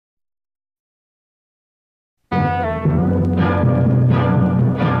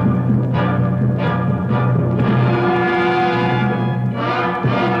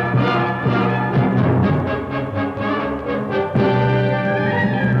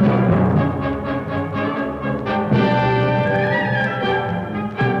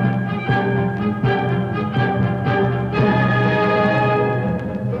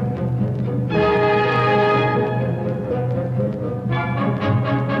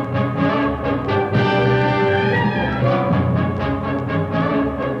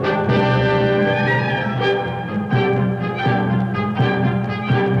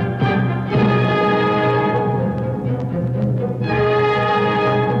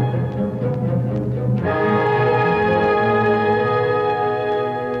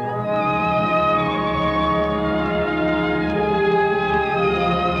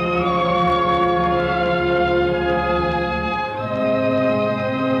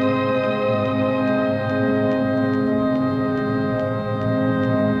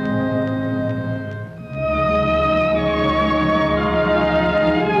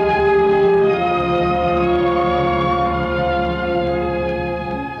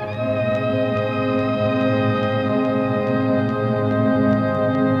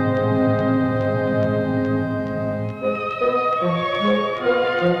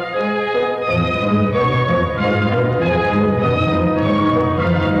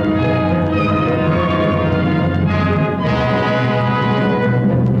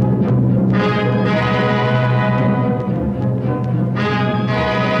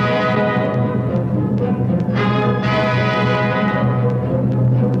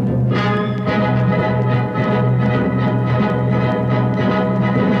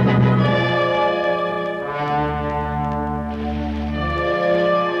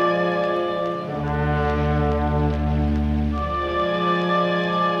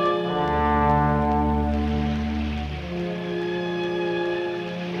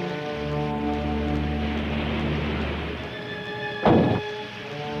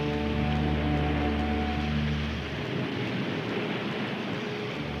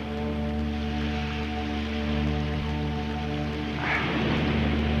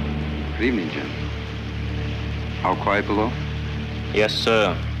Good evening, Jim. All quiet below? Yes,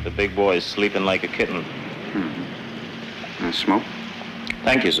 sir. The big boy is sleeping like a kitten. Smoke?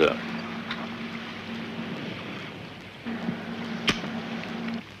 Thank you, sir.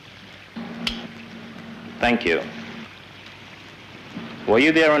 Thank you. Were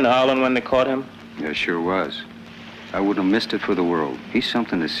you there on the island when they caught him? Yeah, sure was. I wouldn't have missed it for the world. He's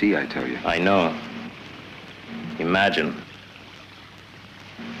something to see, I tell you. I know. Imagine.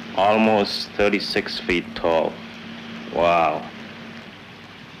 Almost 36 feet tall. Wow.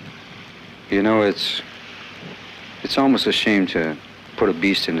 You know, it's almost a shame to put a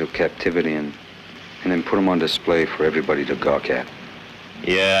beast into captivity and then put him on display for everybody to gawk at.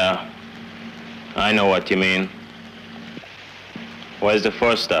 Yeah, I know what you mean. Where's the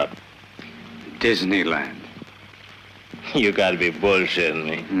first stop? Disneyland. You gotta be bullshitting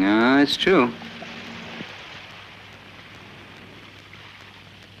me. No, it's true.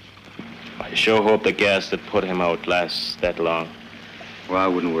 I sure hope the gas that put him out lasts that long. Well, I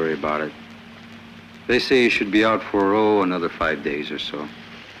wouldn't worry about it. They say he should be out for, another 5 days or so.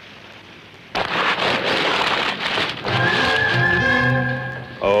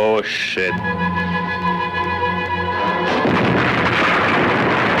 Oh, shit.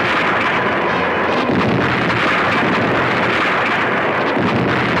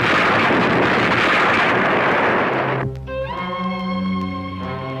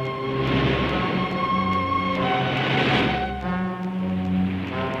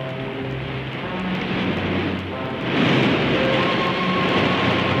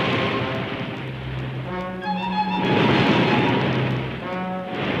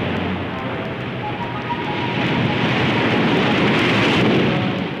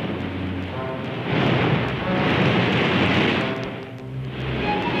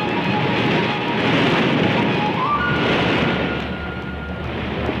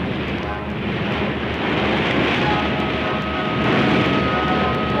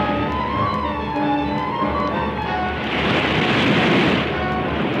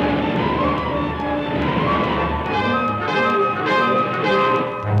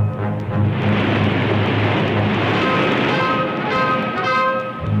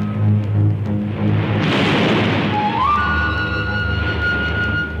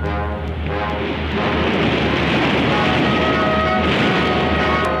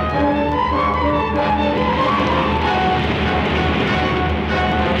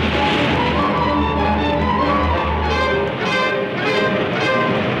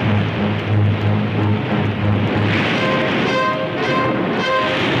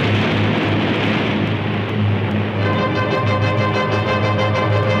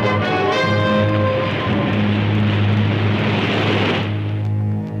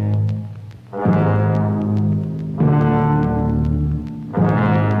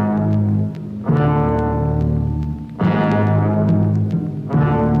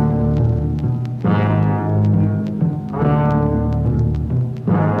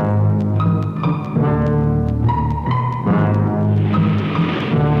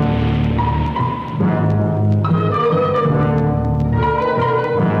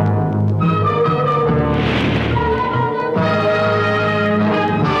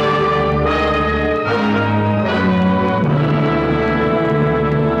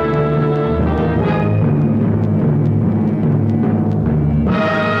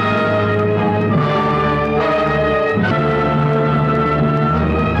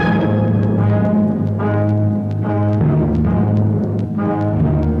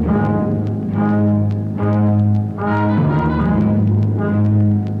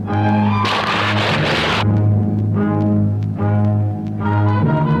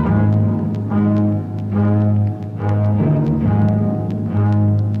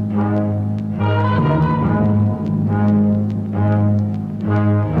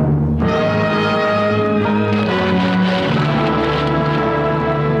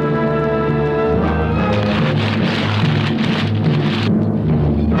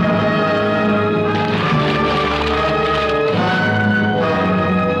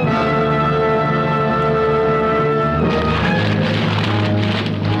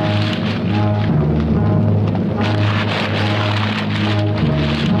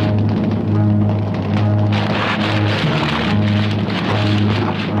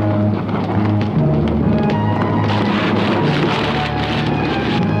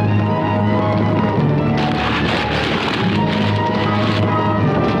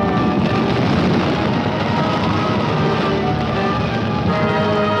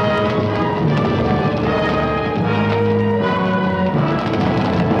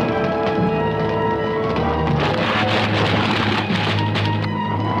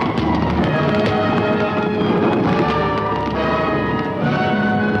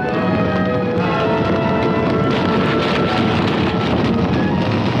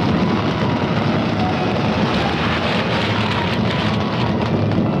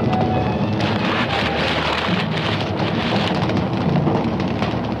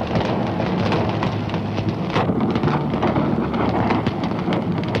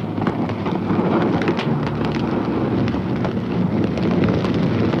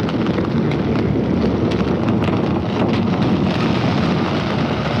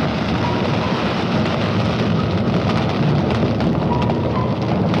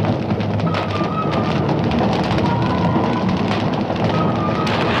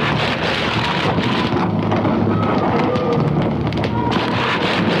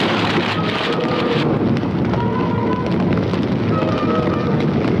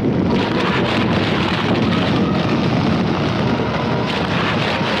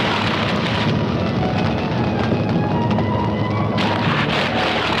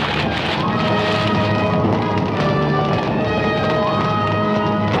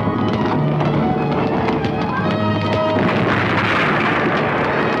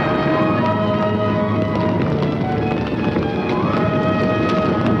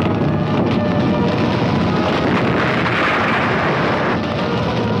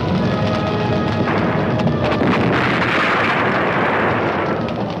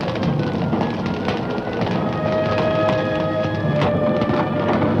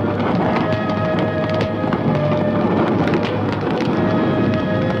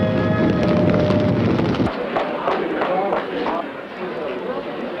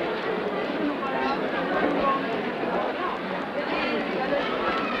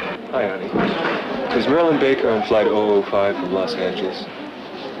 Marilyn Baker on flight 005 from Los Angeles.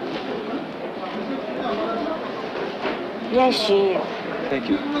 Yes, she is. Thank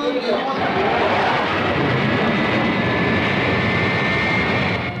you.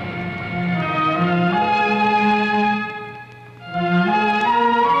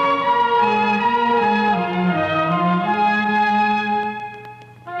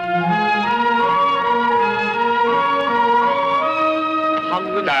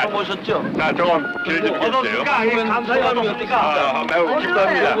 오셨죠? 자, 조금 길어지겠어요. 어떻습니까? 감사히 어떻습니까? 매우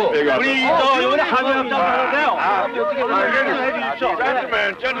기쁩니다. 우리 이번에 한국 받으세요. 어떻게 해주십시오.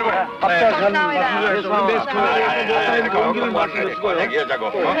 젠틀맨. 동기를 말씀드리고요.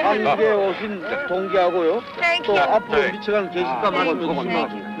 한국에 오신 동기하고요. 또 앞으로 미쳐가는 계실까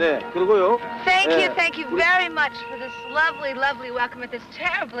말씀해주시면. 네, 그리고요. Thank you very much for this lovely, lovely welcome at this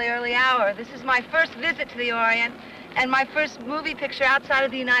terribly early hour. This is my first visit to the Orient and my first movie picture outside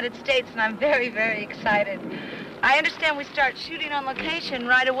of the United States, and I'm very, very excited. I understand we start shooting on location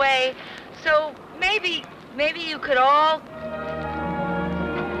right away, so maybe you could all...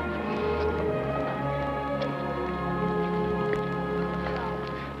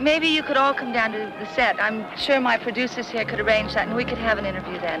 Maybe you could all come down to the set. I'm sure my producers here could arrange that, and we could have an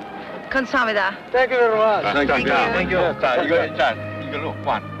interview then. 감사합니다. Thank you very much. Thank you. Thank you. 자, 이걸로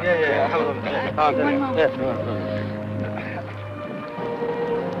관. 예. 아, 그래요. 예.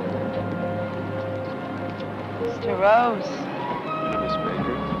 Mr. Rose. Miss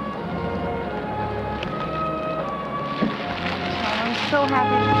Baker. I'm so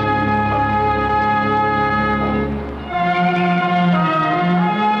happy.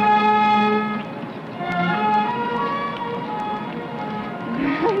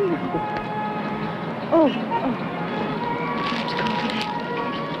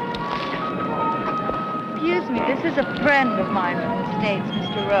 Excuse me, this is a friend of mine from the States,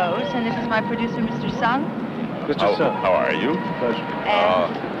 Mr. Rose, and this is my producer, Mr. Sung. Mr. Sun. How are you? Pleasure.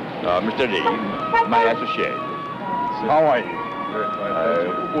 And Mr. Lee, my associate. How are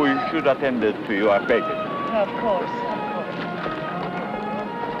you? We should attend to your package. of course.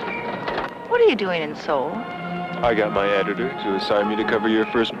 What are you doing in Seoul? I got my editor to assign me to cover your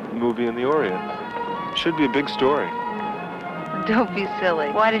first movie in the Orient. Should be a big story. Don't be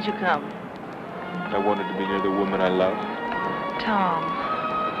silly. Why did you come? I wanted to be near the woman I love. Tom,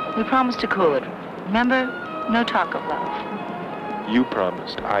 we promised to cool it. Remember? No talk of love. You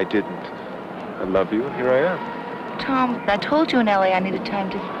promised. I didn't. I love you, and here I am. Tom, I told you in LA I needed time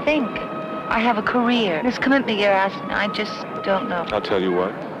to think. I have a career. This commitment you're asking, I just don't know. I'll tell you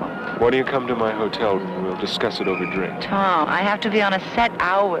what. Why don't you come to my hotel room and we'll discuss it over drinks? Tom, I have to be on a set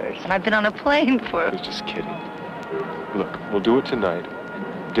hours, and I've been on a plane for... I was just kidding. Look, we'll do it tonight.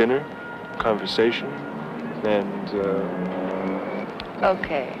 Dinner, conversation, and,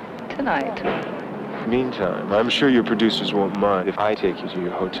 Okay, tonight. meantime, I'm sure your producers won't mind if I take you to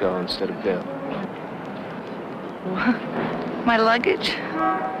your hotel instead of them. My luggage?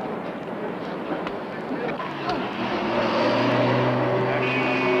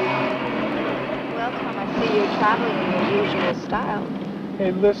 Well, Tom, I see you're traveling in your usual style.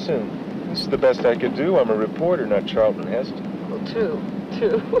 Hey, listen. This is the best I could do. I'm a reporter, not Charlton Heston. Well, true.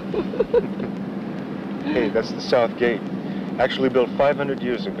 Hey, that's the South Gate. Actually built 500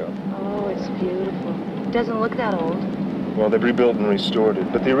 years ago. Oh, it's beautiful. It doesn't look that old. Well, they've rebuilt and restored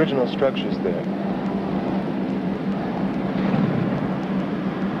it, but the original structure's there.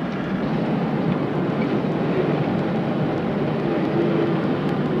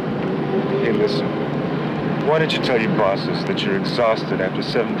 Hey, listen. Why don't you tell your bosses that you're exhausted after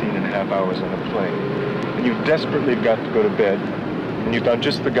 17 and a half hours on a plane, and you've desperately got to go to bed, and you found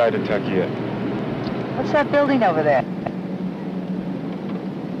just the guy to tuck you in. What's that building over there?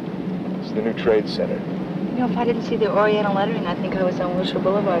 It's the new Trade Center. You know, if I didn't see the Oriental lettering, I'd think I was on Wilshire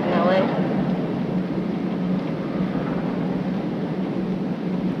Boulevard in L.A.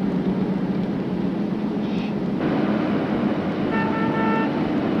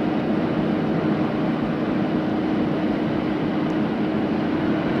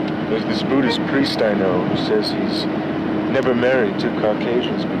 There's this Buddhist priest I know who says he's never married two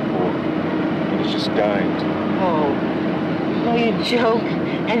Caucasians before, and he's just dying. Oh. No, you joke,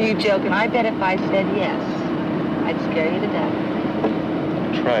 and I bet if I said yes, I'd scare you to death.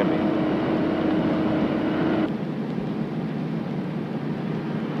 Try me.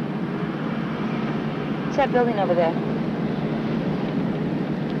 What's that building over there?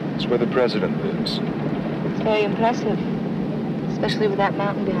 It's where the president lives. It's very impressive, especially with that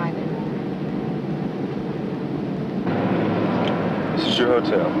mountain behind it. This is your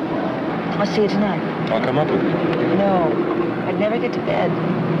hotel. I'll see you tonight. I'll come up with you. No, I'd never get to bed.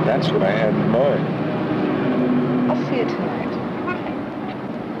 That's what I had in mind. I'll see you tonight.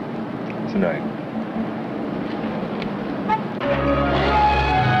 Tonight.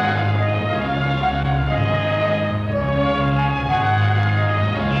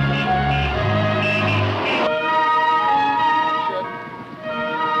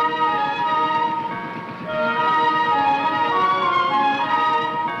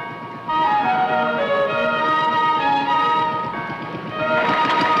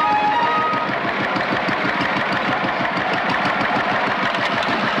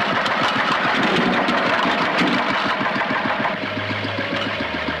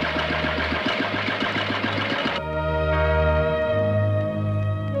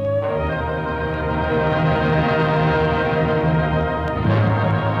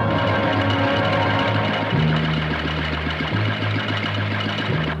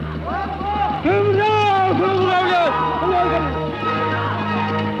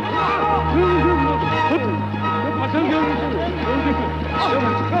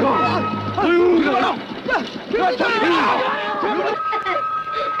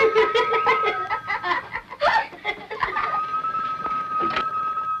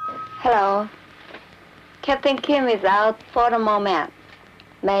 Hello. Captain Kim is out for the moment.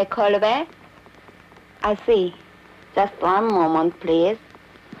 May I call back? I see. Just one moment, please.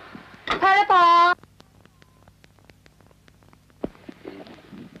 Telephone!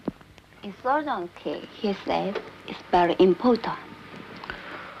 It's urgent key. He says it's very important.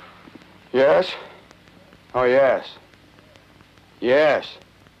 Yes? Oh, yes. Yes.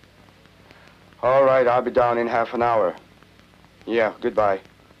 All right, I'll be down in half an hour. Yeah, goodbye.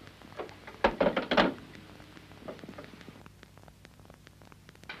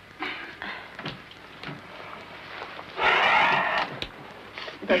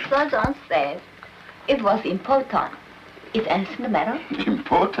 The surgeon says it was important. Is anything the matter?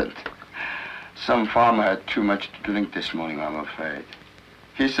 Important? Some farmer had too much to drink this morning, I'm afraid.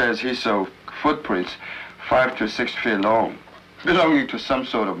 He says he saw footprints 5 to 6 feet long, belonging to some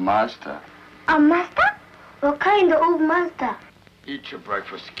sort of monster. A monster? What kind of monster? Eat your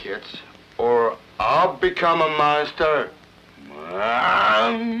breakfast, kids, or I'll become a monster.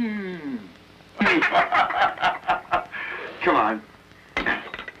 Come on.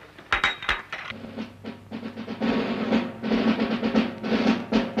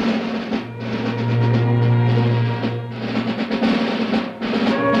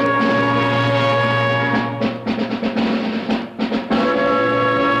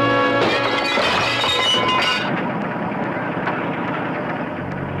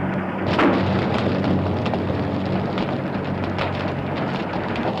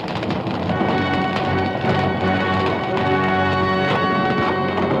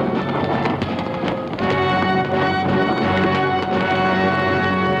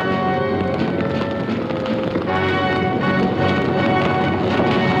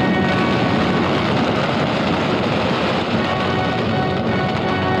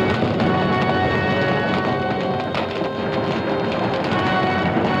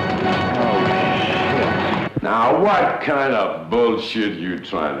 What kind of bullshit you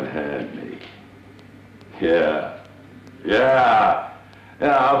trying to hand me? Yeah,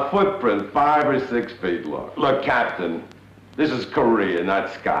 a footprint 5 or 6 feet long. Look, Captain, this is Korea,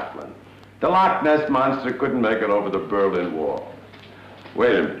 not Scotland. The Loch Ness Monster couldn't make it over the Berlin Wall.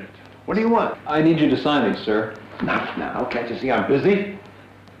 Wait a minute. What do you want? I need you to sign these, sir. Not now. Can't you see I'm busy?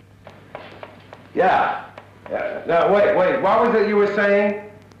 Yeah. No, wait. What was it you were saying?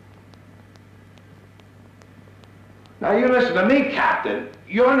 Now, you listen to me, Captain.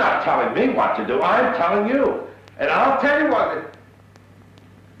 You're not telling me what to do. I'm telling you. And I'll tell you what.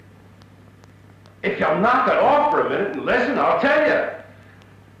 If you'll knock it off for a minute and listen, I'll tell you.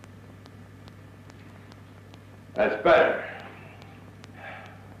 That's better.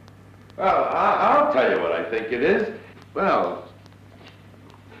 Well, I'll tell you what I think it is. Well,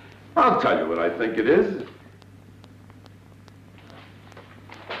 I'll tell you what I think it is.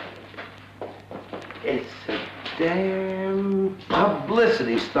 It's a damn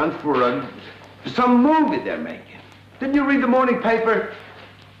publicity stunt for some movie they're making. Didn't you read the morning paper?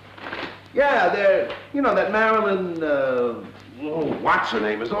 Yeah, that Marilyn, what's her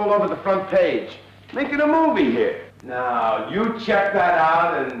name, is all over the front page. Making a movie here. Now, you check that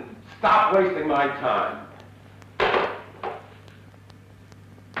out and stop wasting my time.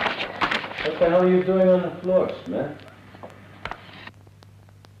 What the hell are you doing on the floor, Smith?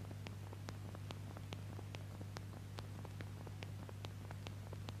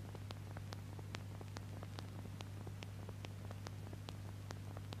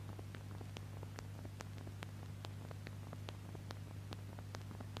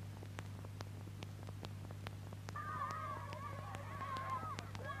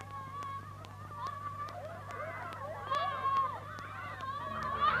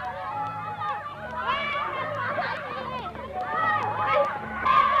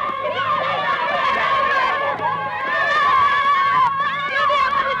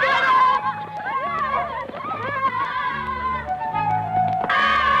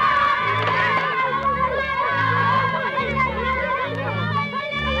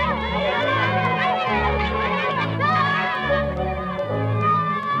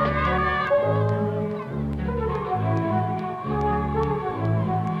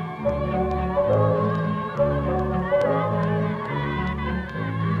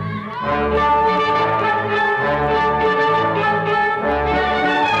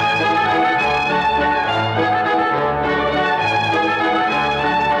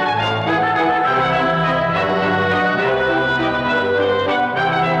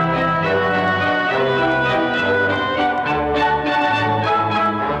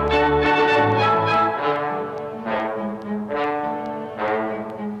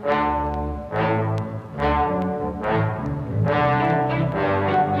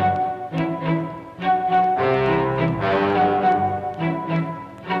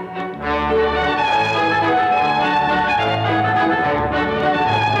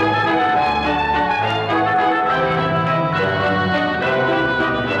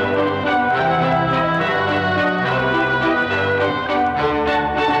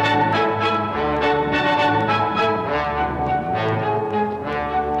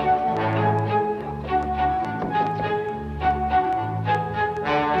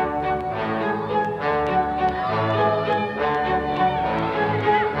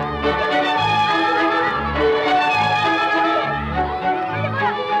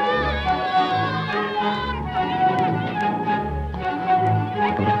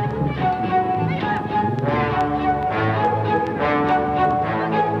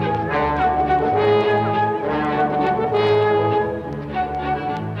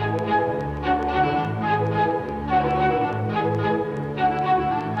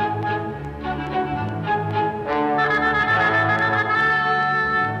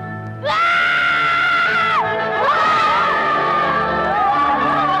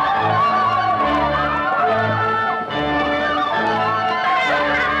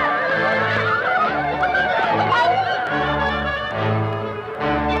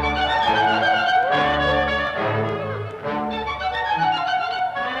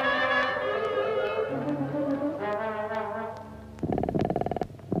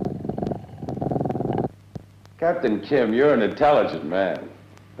 Captain Kim, you're an intelligent man.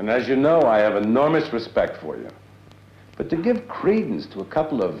 And as you know, I have enormous respect for you. But to give credence to a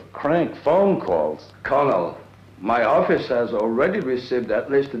couple of crank phone calls... Colonel, my office has already received at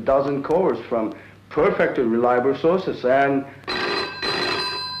least a dozen calls from perfectly reliable sources and...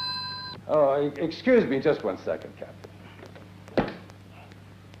 Oh, excuse me just one second, Captain.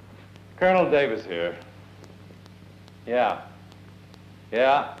 Colonel Davis here. Yeah.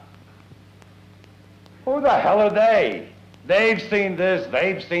 Yeah. Who the hell are they? They've seen this,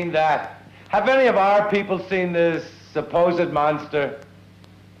 they've seen that. Have any of our people seen this supposed monster?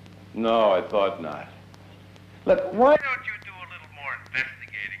 No, I thought not. Look, why don't you do a little more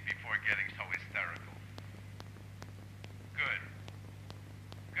investigating before getting so hysterical? Good.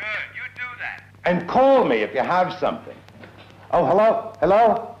 Good, you do that. And call me if you have something. Oh, hello?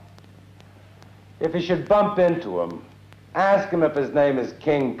 Hello? If you should bump into him, ask him if his name is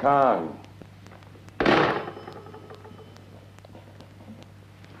King Kong.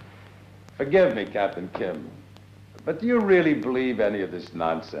 Forgive me, Captain Kim, but do you really believe any of this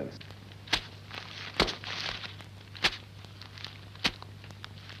nonsense?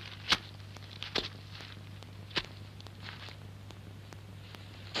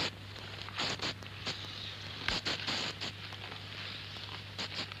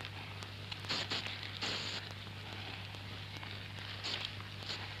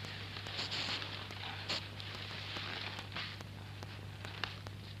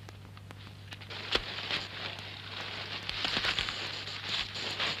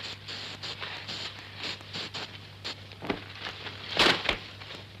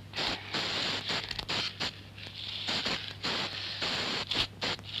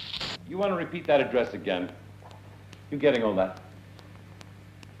 You want to repeat that address again? You getting all that?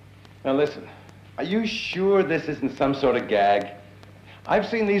 Now listen, are you sure this isn't some sort of gag? I've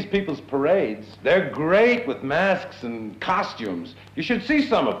seen these people's parades. They're great with masks and costumes. You should see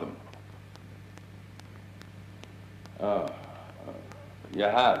some of them. Oh, you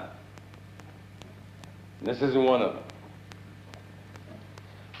have. This isn't one of them.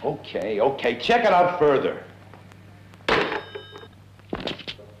 Okay, check it out further.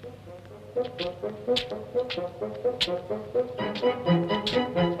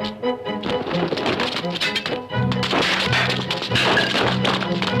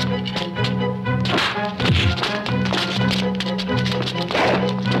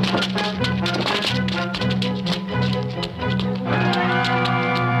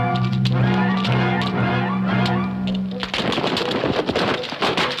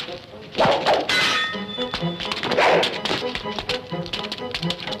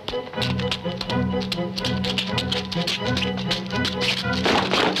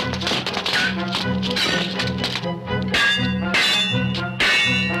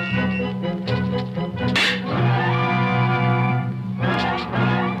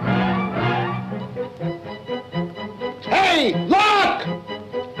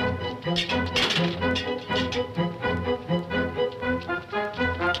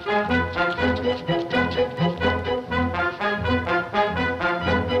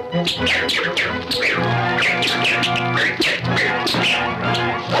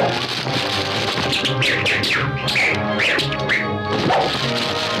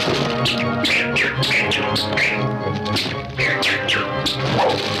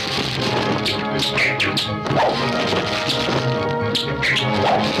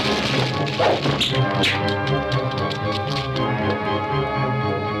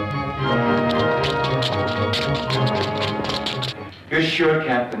 You're sure,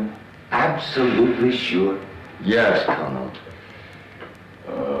 Captain? Absolutely sure? Yes, Colonel.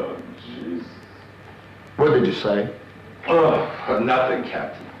 Oh, jeez. What did you say? Oh, nothing,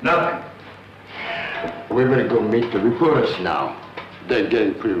 Captain. Nothing. We better go meet the reporters now. They're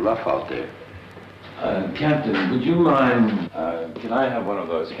getting pretty rough out there. Captain, would you mind... can I have one of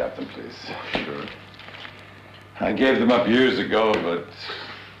those, Captain, please? Sure. I gave them up years ago, but...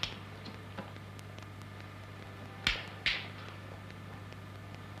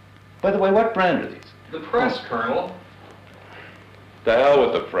 By the way, what brand are these? The press, Colonel. The hell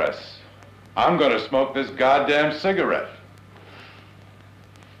with the press. I'm gonna smoke this goddamn cigarette.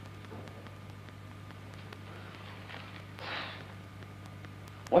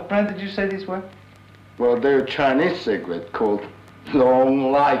 What brand did you say these were? Well, they're a Chinese cigarette called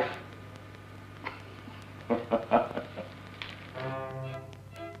Long Life.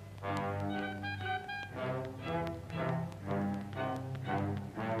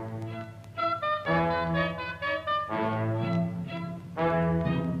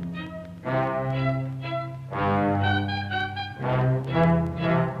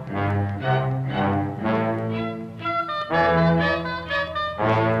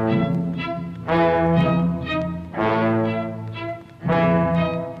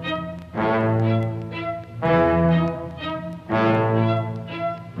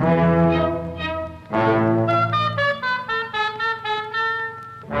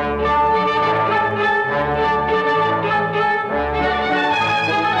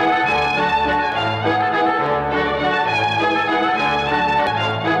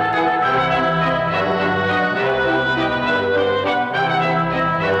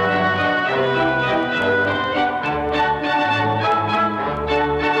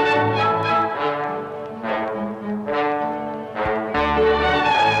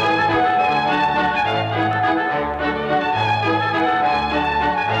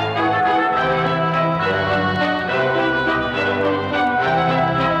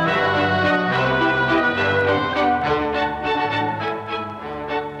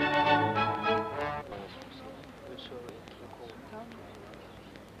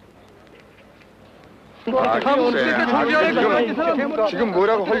 지금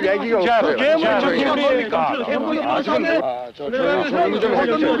뭐라고 할 얘기가 없어요.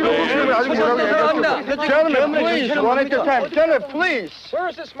 Gentlemen, please, one at a time. Gentlemen, please.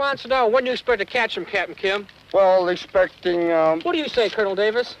 Where's this monster now? When do you expect to catch him, Captain Kim? Well, expecting, What do you say, Colonel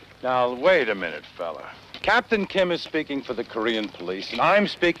Davis? Now, wait a minute, fella. Captain Kim is speaking for the Korean police, and I'm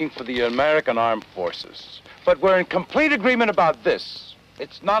speaking for the American Armed Forces. But we're in complete agreement about this.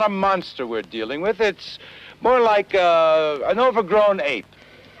 It's not a monster we're dealing with. It's more like an overgrown ape.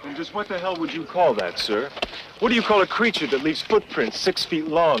 And just what the hell would you call that, sir? What do you call a creature that leaves footprints 6 feet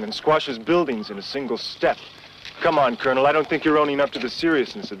long and squashes buildings in a single step? Come on, Colonel, I don't think you're owning up to the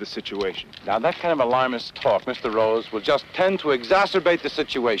seriousness of the situation. Now, that kind of alarmist talk, Mr. Rose, will just tend to exacerbate the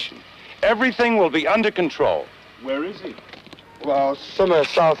situation. Everything will be under control. Where is he? well, somewhere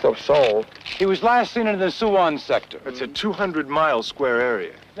south of Seoul. He was last seen in the Suwon sector. It's a 200-mile square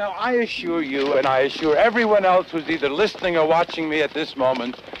area. Now, I assure you, and I assure everyone else who's either listening or watching me at this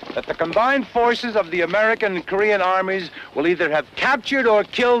moment, that the combined forces of the American and Korean armies will either have captured or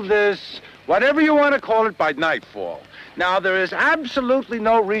killed this, whatever you want to call it, by nightfall. Now, there is absolutely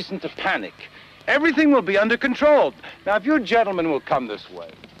no reason to panic. Everything will be under control. Now, if you gentlemen will come this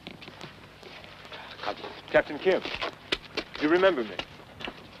way. Captain Kim, you remember me?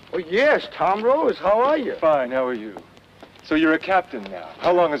 Oh, yes, Tom Rose. How are you? Fine, how are you? So you're a captain now.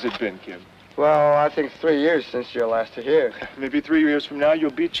 How long has it been, Kim? Well, I think 3 years since you're last here. Maybe 3 years from now,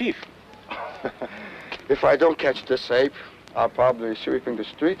 you'll be chief. If I don't catch this ape, I'll probably be sweeping the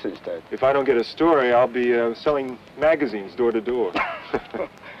streets instead. If I don't get a story, I'll be selling magazines door to door.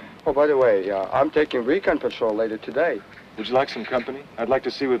 Oh, by the way, I'm taking recon patrol later today. Would you like some company? I'd like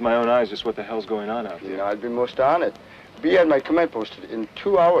to see with my own eyes just what the hell's going on out there. Yeah, I'd be most honored. Be at my command post in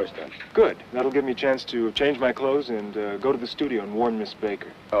 2 hours, then. Good. That'll give me a chance to change my clothes and go to the studio and warn Miss Baker.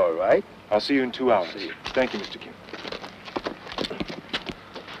 All right. I'll see you in 2 hours. See you. Thank you, Mr. Kim.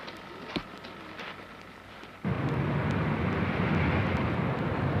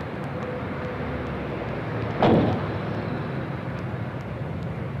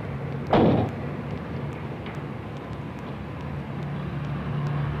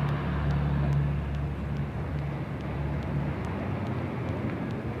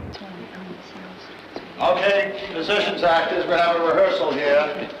 Okay, positions, actors, we have a rehearsal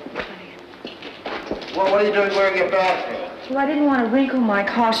here. Well, what are you doing wearing your bathrobe? Well, I didn't want to wrinkle my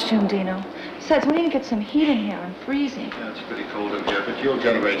costume, Dino. Besides, we need to get some heat in here. I'm freezing. Yeah, it's pretty cold in here, but you'll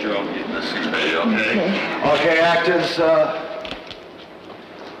generate your own heat in the sick bay, okay? Okay, actors,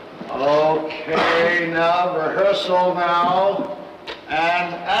 okay, now, rehearsal now.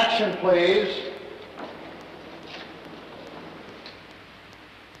 And action, please.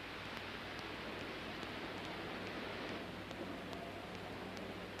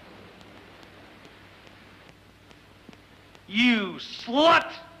 You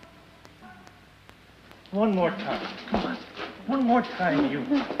slut! One more time. Come on. One more time, you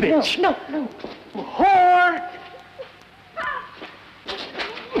bitch. No, no, no. Whore!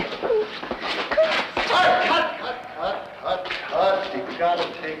 Cut. You gotta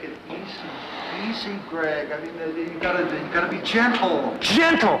take it easy, Greg. I mean, you gotta be gentle.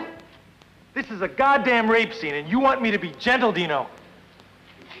 Gentle! This is a goddamn rape scene, and you want me to be gentle, Dino?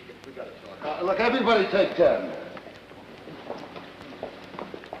 We gotta talk. Look, everybody take 10.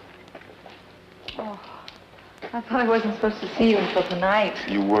 Oh, I thought I wasn't supposed to see you until tonight.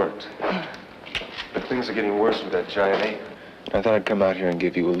 You weren't. But things are getting worse with that giant ape. I thought I'd come out here and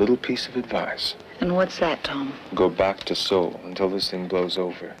give you a little piece of advice. And what's that, Tom? Go back to Seoul until this thing blows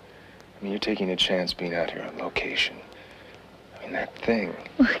over. I mean, you're taking a chance being out here on location. I mean, that thing.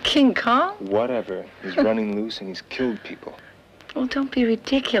 King Kong? Whatever. He's running loose and he's killed people. Oh, don't be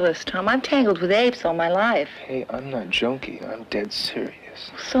ridiculous, Tom. I've tangled with apes all my life. Hey, I'm not joking. I'm dead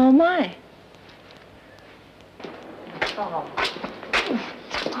serious. So am I. Oh.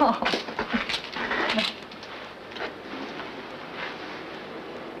 Oh.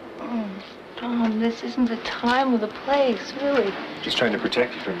 Oh, Tom, this isn't the time or the place, really. Just trying to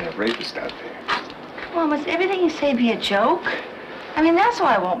protect you from that rapist out there. Come on, must everything you say be a joke? I mean, that's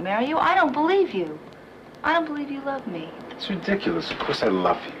why I won't marry you. I don't believe you. I don't believe you love me. It's ridiculous. Of course I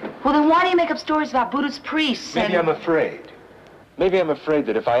love you. Well, then why do you make up stories about Buddhist priests Maybe I'm afraid. Maybe I'm afraid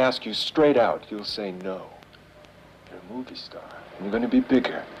that if I ask you straight out, you'll say no. You're a movie star, and you're going to be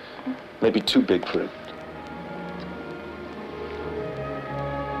bigger. Maybe too big for it.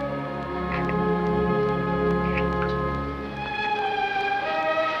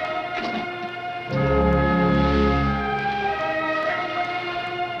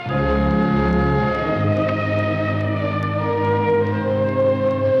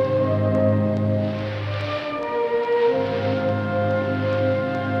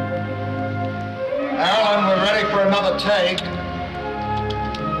 another take.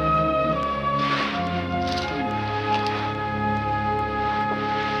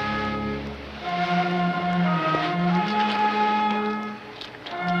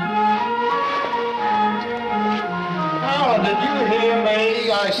 Alan, did you hear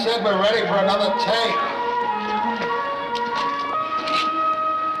me? I said we're ready for another take.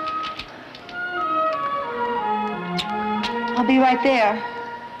 I'll be right there.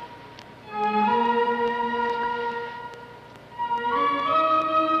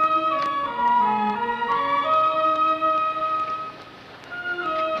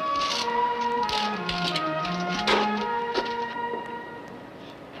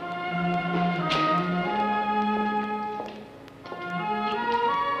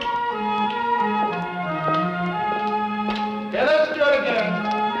 Yeah, let's do it again.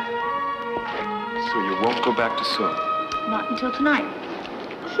 So you won't go back to Seoul. Not until tonight.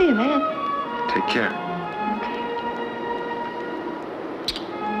 I'll see you, man. Take care.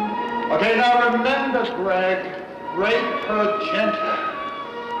 Okay, now remember, Greg, rape her gently.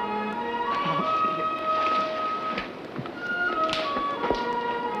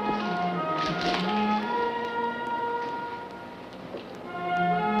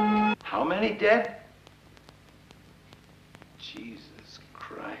 How many dead? Jesus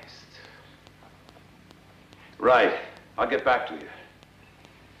Christ. Right. I'll get back to you.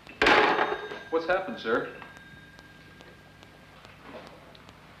 What's happened, sir?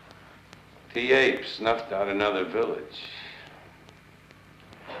 P-EL snuffed out another village.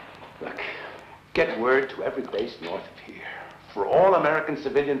 Look, get word to every base north of here for all American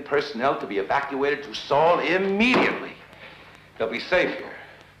civilian personnel to be evacuated to Seoul immediately. They'll be safe here.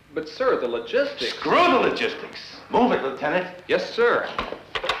 But, sir, the logistics... Screw the logistics. Move it, Lieutenant. Yes, sir.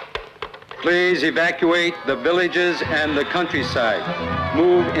 Please evacuate the villages and the countryside.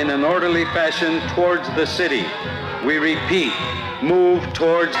 Move in an orderly fashion towards the city. We repeat, move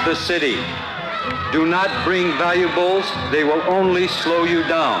towards the city. Do not bring valuables. They will only slow you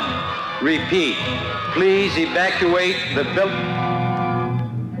down. Repeat, please evacuate the village.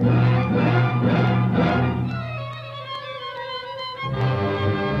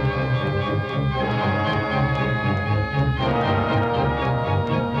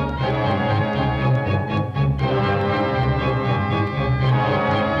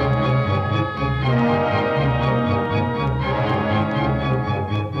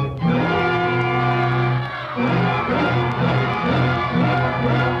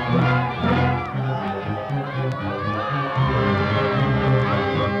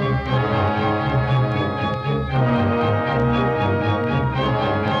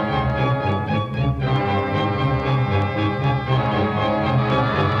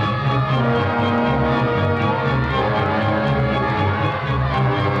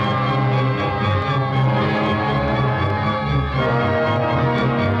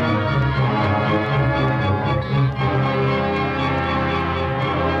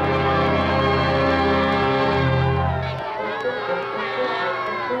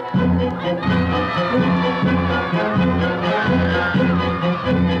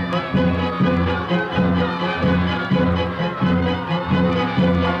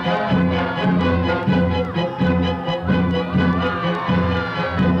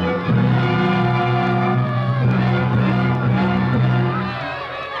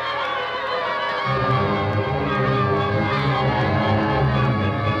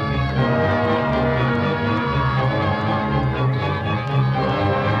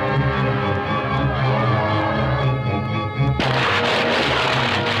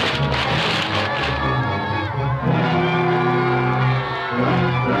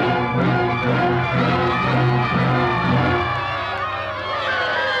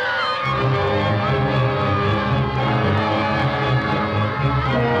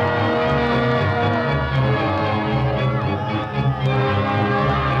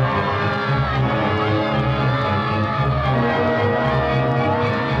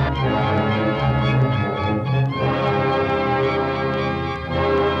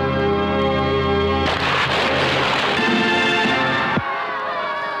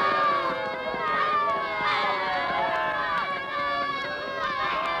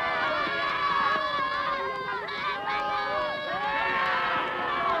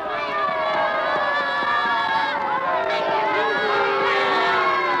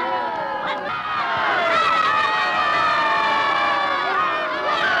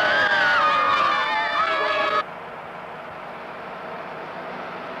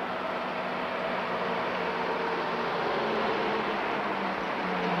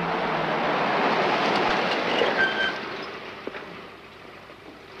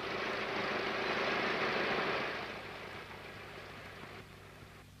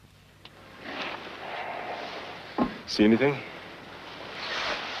 See anything?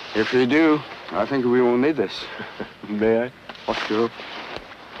 If you do, I think we will need this. May I? Oh, sure.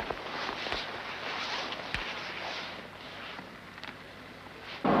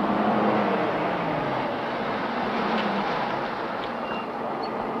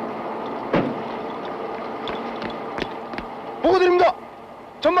 보고드립니다.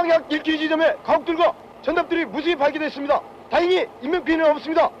 전방 약 1km 지점에 가옥들과 전답들이 무수히 발견됐습니다. 다행히 인명 피해는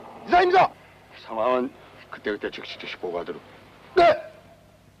없습니다. 이상입니다. 상황은 그때그때 즉시 보고하도록. 네.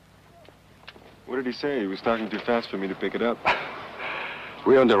 What did he say? He was talking too fast for me to pick it up.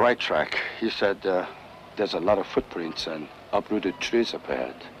 We're on the right track. He said there's a lot of footprints and uprooted trees up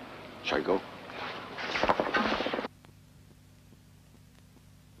ahead. Shall I go?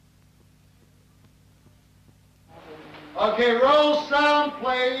 Okay, roll sound,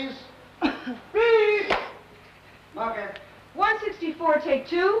 please. Please. Okay. 164, take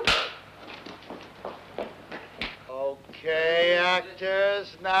 2. Okay,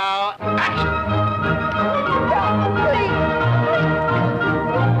 actors, now action.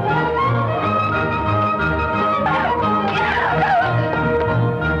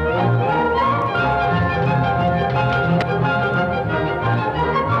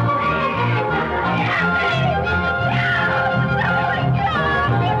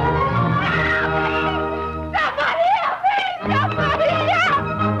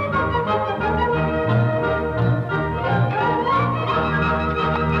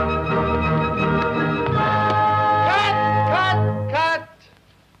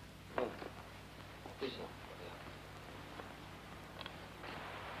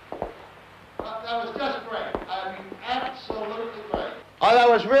 Oh, that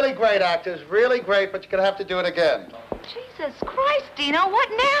was really great, actors. Really great, but you're going to have to do it again. Jesus Christ, Dino, what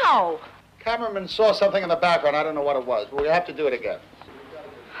now? Cameraman saw something in the background. I don't know what it was. We'll have to do it again.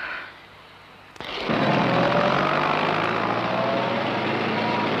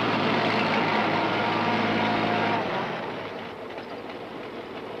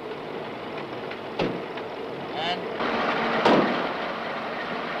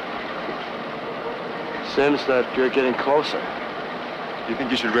 Seems that you're getting closer. You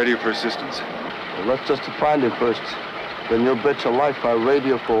think you should radio for assistance? Well, let's just find him first. Then you'll bet your life I'll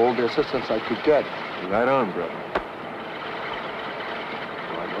radio for all the assistance I could get. Right on, brother.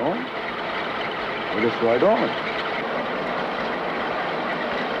 Right on? Well, it's right on.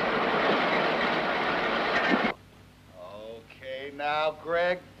 Okay, now,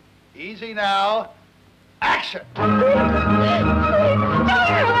 Greg. Easy now. Action!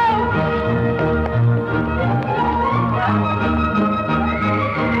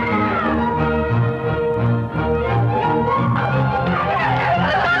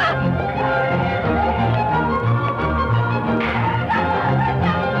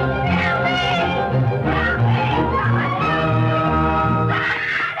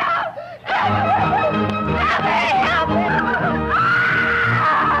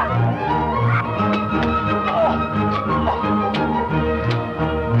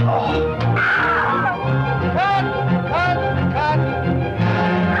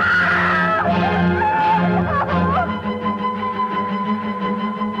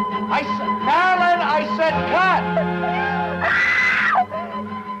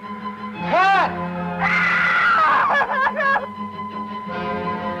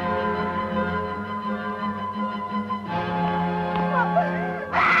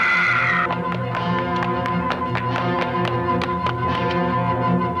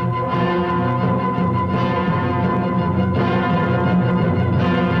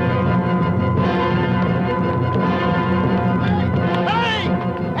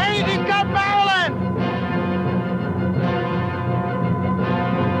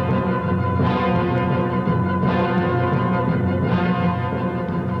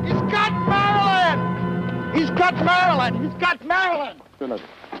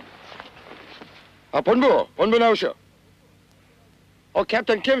 본부 나오셔. Oh,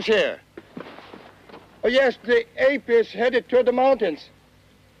 Captain Kim's here. Oh, yes, the ape is headed toward the mountains.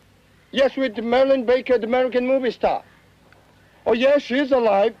 Yes, with Marilyn Baker, the American movie star. Oh, yes, she's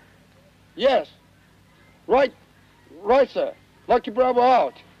alive. Yes. Right, sir. Lucky Bravo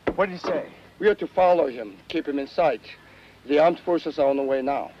out. What did he say? We are to follow him, keep him in sight. The armed forces are on the way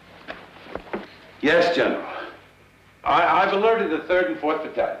now. Yes, General. I've alerted the 3rd and 4th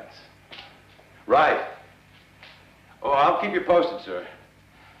battalions. Right. Oh, I'll keep you posted, sir.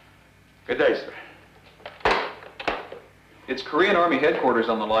 Good day, sir. It's Korean Army headquarters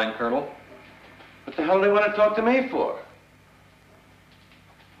on the line, Colonel. What the hell do they want to talk to me for?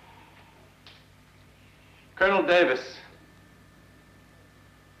 Colonel Davis.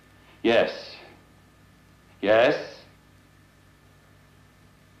 Yes. Yes?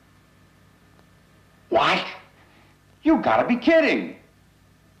 You gotta be kidding.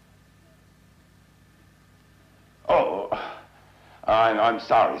 Oh, I'm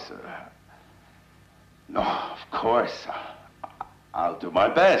sorry, sir. No, of course. I'll do my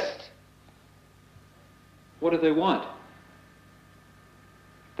best. What do they want?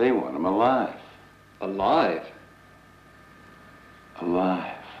 They want him alive. Alive?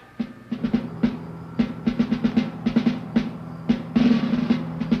 Alive.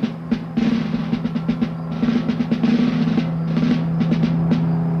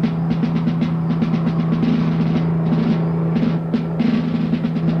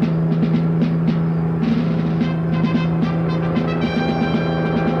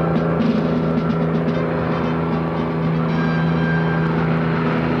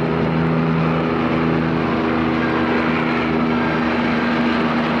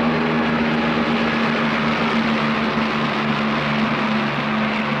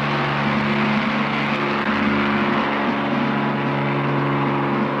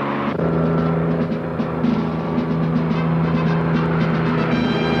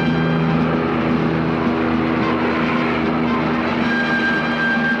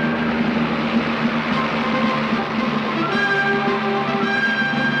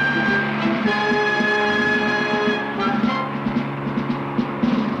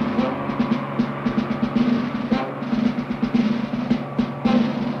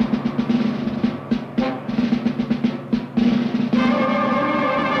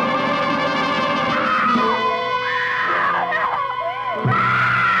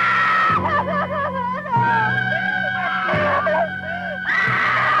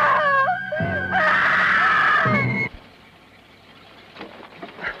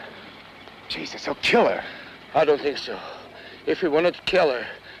 Jesus, he'll kill her. I don't think so. If he wanted to kill her,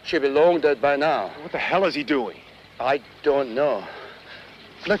 she'd be long dead by now. What the hell is he doing? I don't know.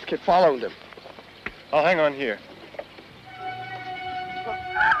 Let's keep following them. I'll hang on here.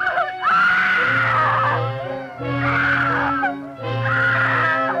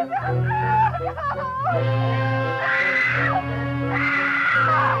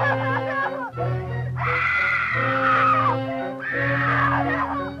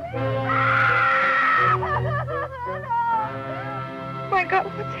 My God,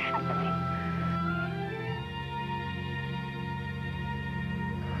 what's happening?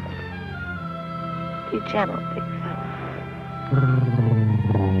 Be gentle, big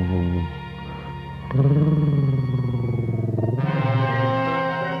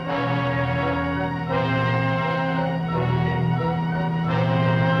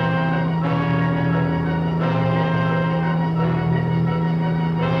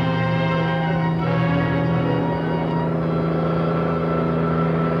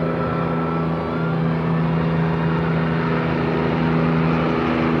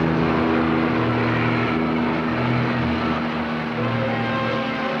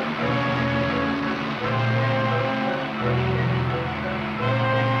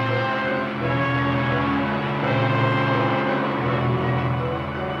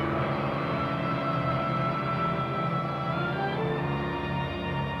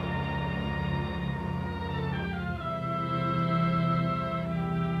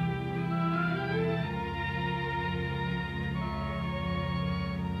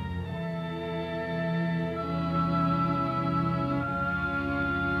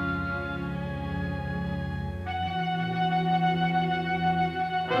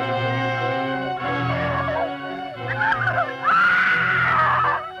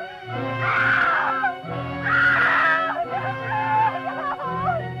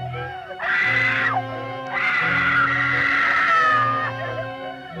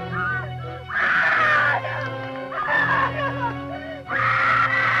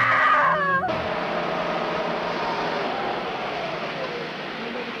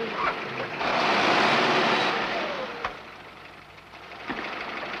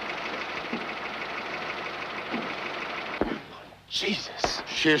Jesus.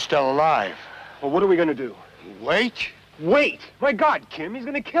 She's still alive. Well, what are we gonna do? Wait? Wait! My God, Kim, he's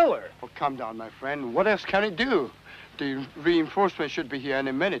gonna kill her. Well, calm down, my friend. What else can he do? The reinforcement should be here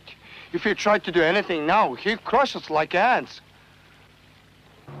any minute. If he tried to do anything now, he'll crush us like ants.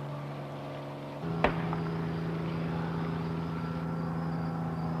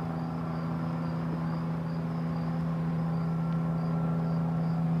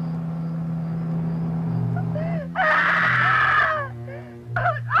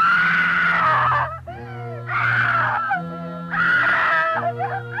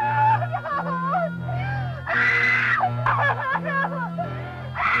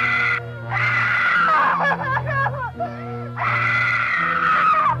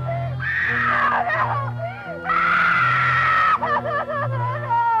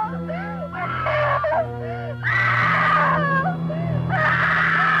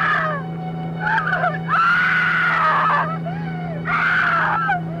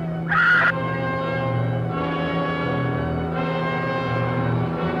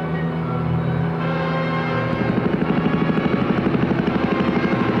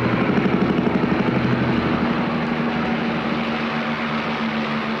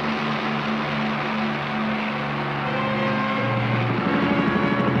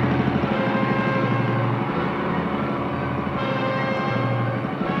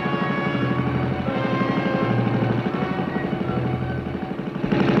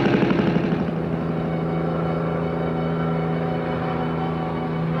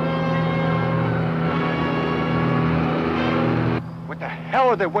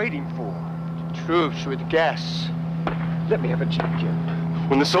 are they waiting for? Troops with gas. Let me have a check, Jim.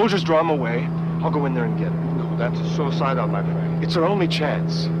 When the soldiers draw them away, I'll go in there and get them. No, that's a suicidal, my friend. It's our only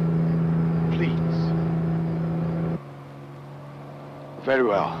chance. Please. Very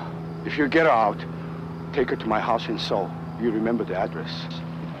well. If you get her out, take her to my house in Seoul. You remember the address.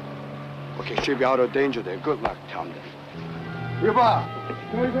 Okay, she'll be out of danger there. Good luck, Tom. 여봐,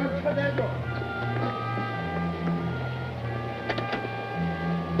 너희들 찾아줘.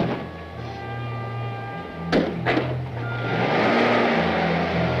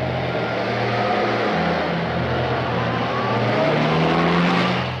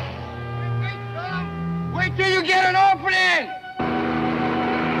 Wait till you get an opening!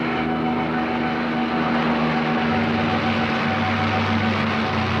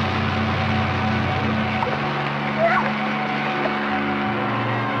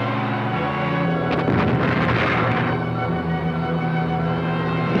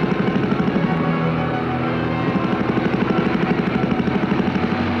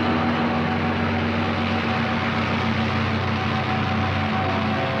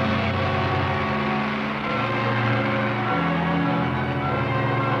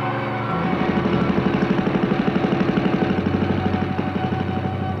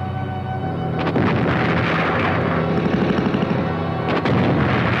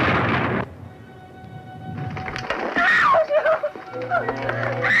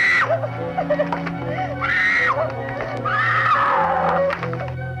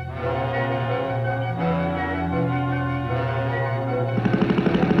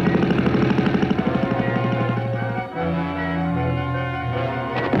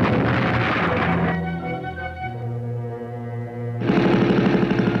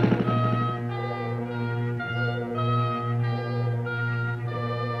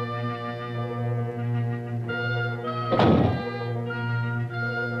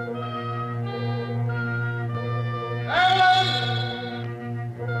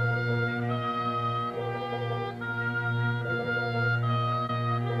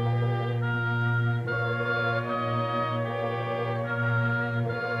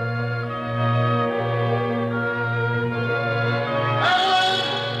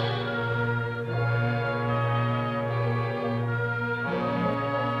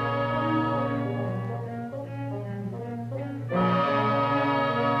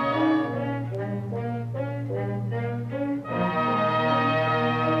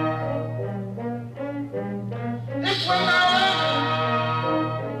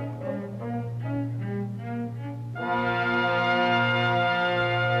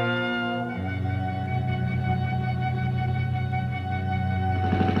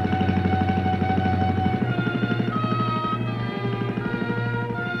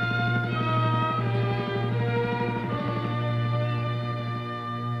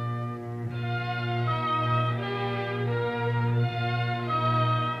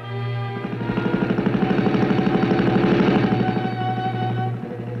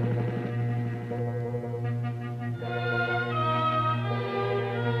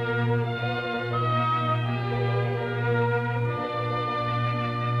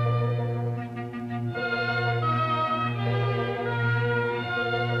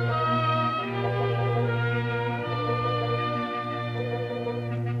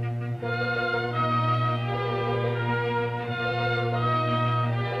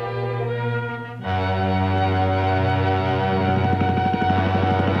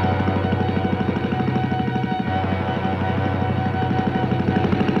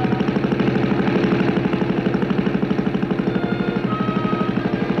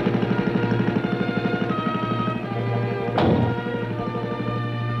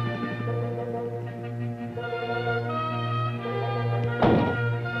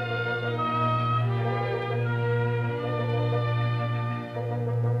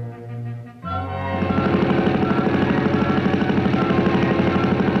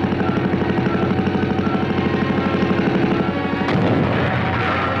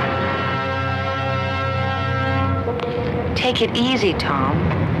 Take it easy, Tom.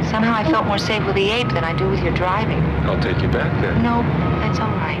 Somehow I felt more safe with the ape than I do with your driving. I'll take you back then. No, that's all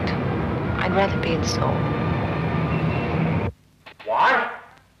right. I'd rather be in Seoul. What?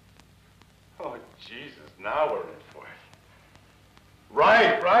 Oh, Jesus, now we're in for it.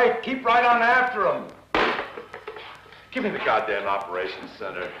 Right. Keep right on after him. Give me the goddamn operations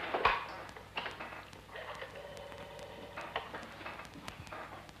center.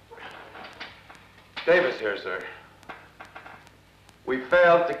 Davis here, sir. We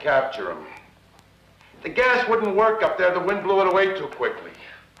failed to capture him. The gas wouldn't work up there. The wind blew it away too quickly.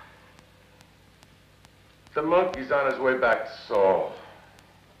 The monkey's on his way back to Seoul.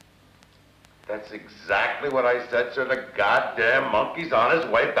 That's exactly what I said, sir. The goddamn monkey's on his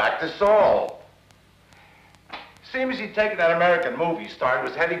way back to Seoul. Seems he'd taken that American movie star and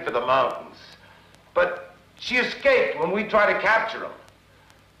was heading for the mountains. But she escaped when we tried to capture him.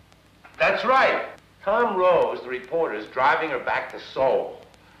 That's right. Tom Rose, the reporter, is driving her back to Seoul.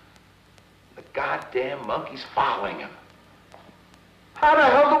 The goddamn monkey's following him. How the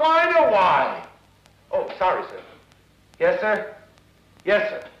hell do I know why? Oh, sorry, sir. Yes, sir? Yes,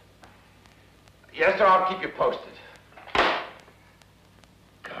 sir. Yes, sir, I'll keep you posted.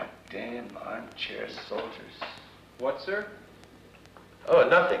 Goddamn armchair soldiers. What, sir? Oh,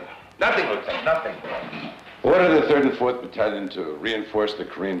 nothing. Nothing, Lieutenant, nothing. Order the 3rd and 4th Battalion to reinforce the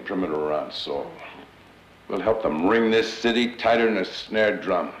Korean perimeter around Seoul. We'll help them ring this city tighter than a snare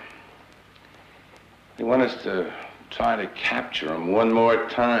drum. They want us to try to capture them one more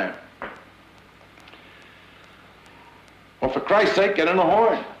time. Well, for Christ's sake, get on the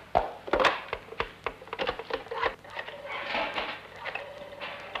horn.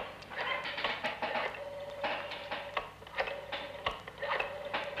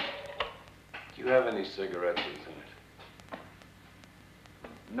 Do you have any cigarettes, Lieutenant?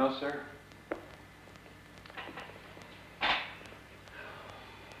 No, sir.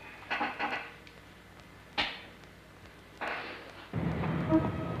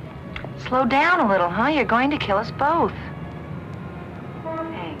 Slow down a little, huh? You're going to kill us both.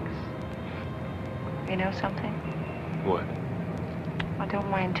 Thanks. You know something? What? I don't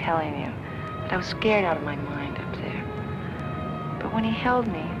mind telling you, but I was scared out of my mind up there. But when he held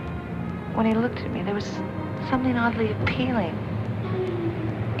me, when he looked at me, there was something oddly appealing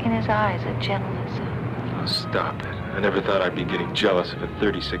in his eyes, a gentleness. Oh, stop it. I never thought I'd be getting jealous of a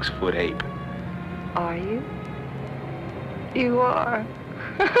 36-foot ape. Are you? You are.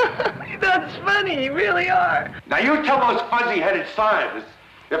 That's funny, you really are. Now you tell those fuzzy-headed scientists,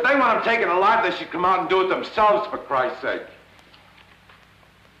 if they want them taken alive, they should come out and do it themselves, for Christ's sake.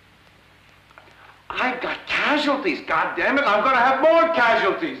 I've got casualties, goddammit, I'm gonna have more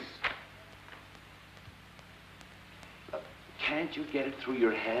casualties. Look, can't you get it through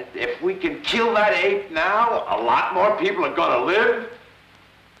your head? If we can kill that ape now, a lot more people are gonna live.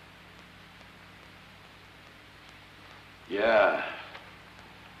 Yeah.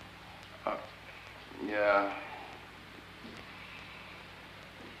 Yeah.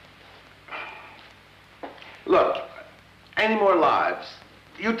 Look, any more lives,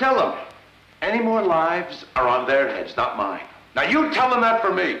 you tell them, any more lives are on their heads, not mine. Now you tell them that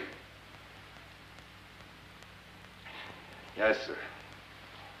for me. Yes, sir.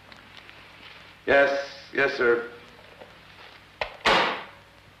 Yes, sir.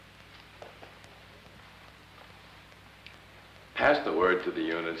 Pass the word to the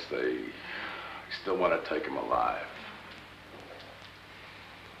units, they still want to take him alive.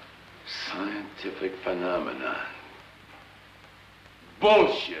 Scientific phenomenon.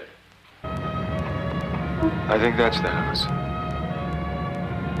 Bullshit. I think that's the house.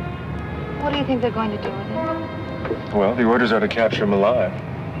 What do you think they're going to do with him? Well, the orders are to capture him alive.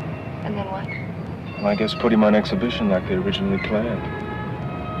 And then what? Well, I guess put him on exhibition like they originally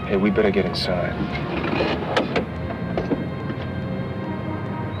planned. Hey, we better get inside.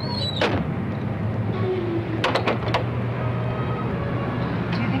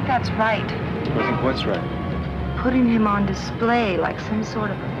 That's right. I think what's right? Putting him on display like some sort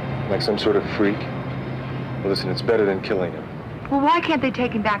of a... Like some sort of freak? Well, listen, it's better than killing him. Well, why can't they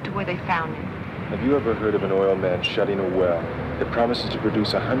take him back to where they found him? Have you ever heard of an oil man shutting a well that promises to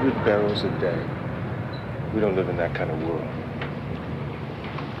produce 100 barrels a day? We don't live in that kind of world.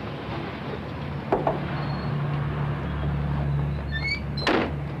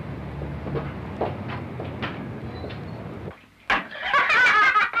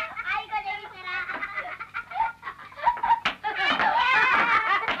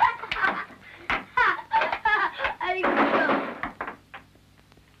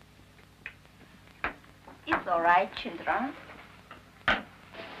 Children.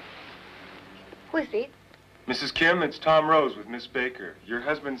 Who is it? Mrs. Kim, it's Tom Rose with Miss Baker. Your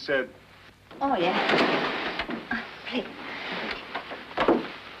husband said... Oh, yeah. Please. Oh,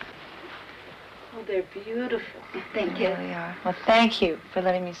 they're beautiful. Thank you. They really are. Well, thank you for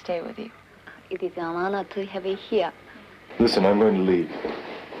letting me stay with you. It is an honor to have you here. Listen, I'm going to leave.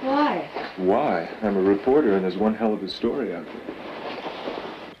 Why? Why? I'm a reporter and there's one hell of a story out there.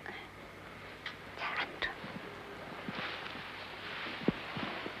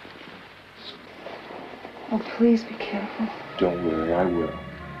 Oh, please be careful. Don't worry, I will.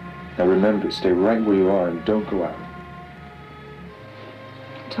 Now remember, stay right where you are and don't go out.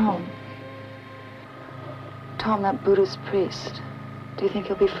 Tom, that Buddhist priest, Do you think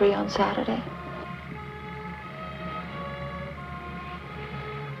you'll be free on Saturday?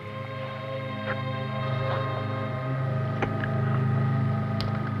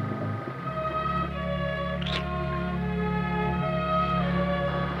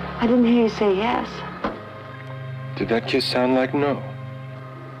 I didn't hear you say yes. Did that kiss sound like no?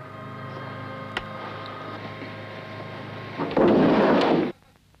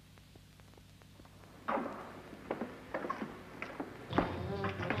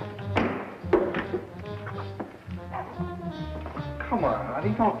 Come on,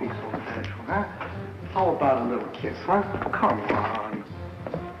 honey, don't be so bashful, huh? How about a little kiss, huh? Come on.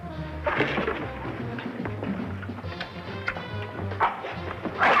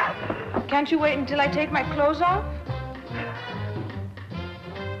 Can't you wait until I take my clothes off?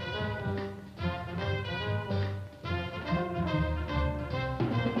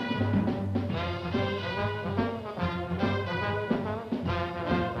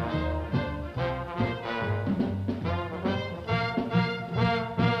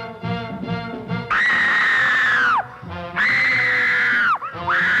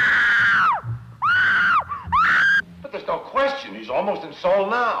 But there's no question, he's almost in Seoul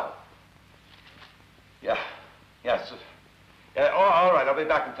now. Yes. Yeah, all right, I'll be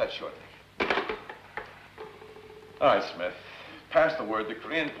back in touch shortly. All right, Smith. Pass the word. The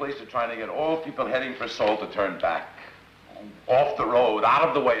Korean police are trying to get all people heading for Seoul to turn back. Off the road, out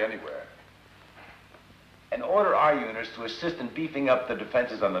of the way, anywhere. And order our units to assist in beefing up the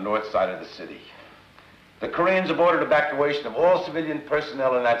defenses on the north side of the city. The Koreans have ordered evacuation of all civilian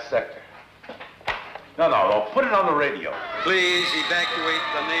personnel in that sector. No, put it on the radio. Please evacuate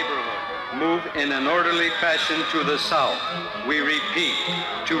the neighborhood. Move in an orderly fashion to the south. We repeat,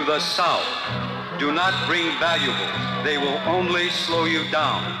 to the south. Do not bring valuables. They will only slow you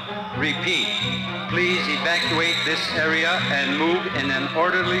down. Repeat, please evacuate this area and move in an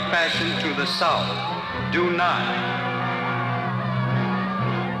orderly fashion to the south. Do not.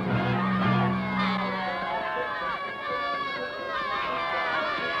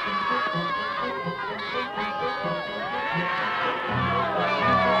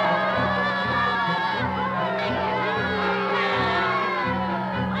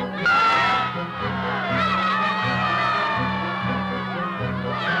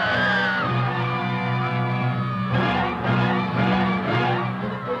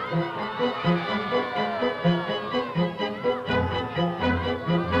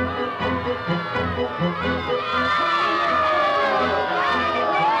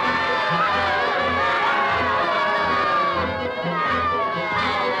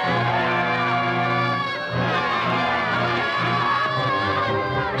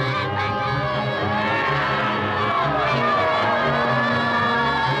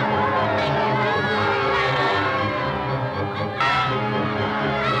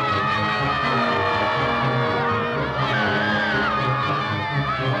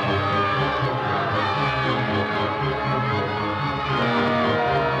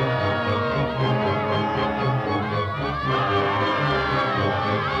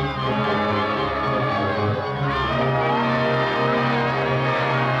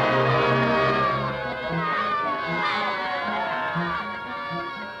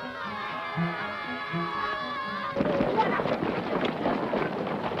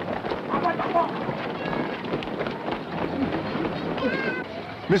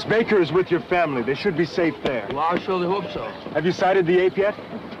 Miss Baker is with your family. They should be safe there. Well, I surely hope so. Have you sighted the ape yet?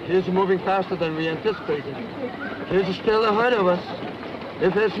 He's moving faster than we anticipated. He's still ahead of us.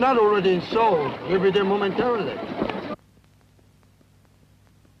 If it's not already in Seoul, he'll be there momentarily.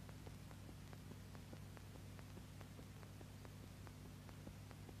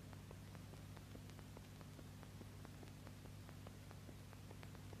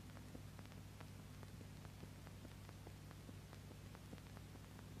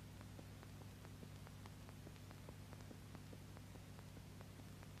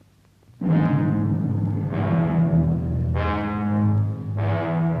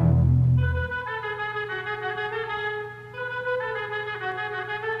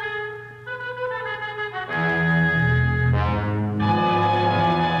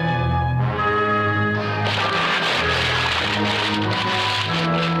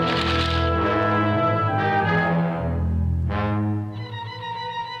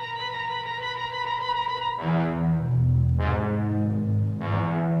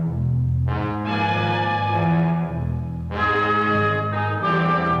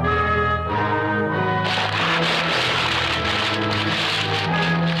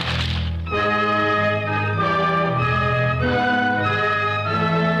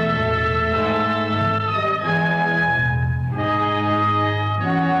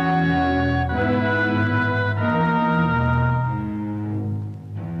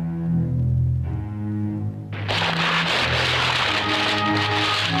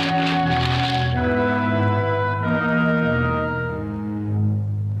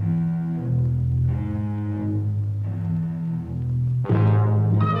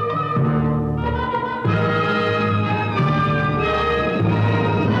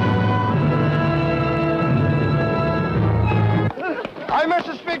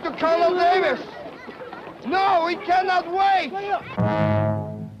 We cannot wait!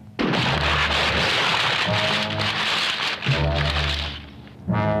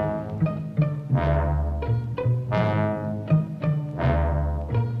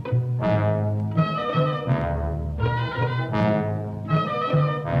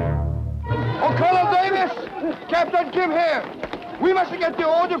 Oh, Colonel Davis! Captain Kim here! We must get the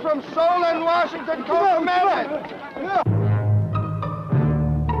order from Seoul and Washington. Command it!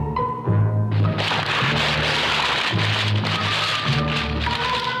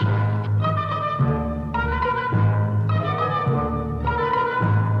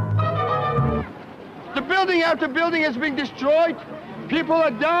 The building after building is being destroyed. People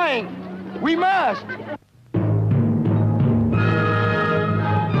are dying. We must.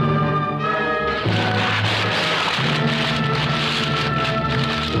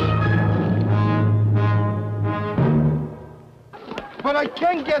 But I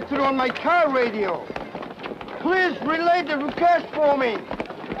can't get through on my car radio. Please relay the request for me.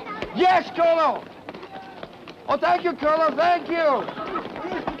 Yes, Colonel. Oh, thank you, Colonel. Thank you.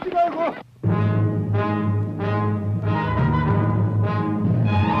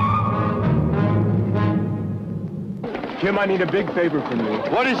 Kim, I need a big favor from you.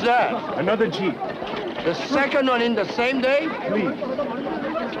 What is that? Another Jeep. The second one in the same day? Please.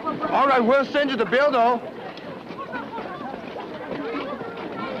 All right, we'll send you the bill, though.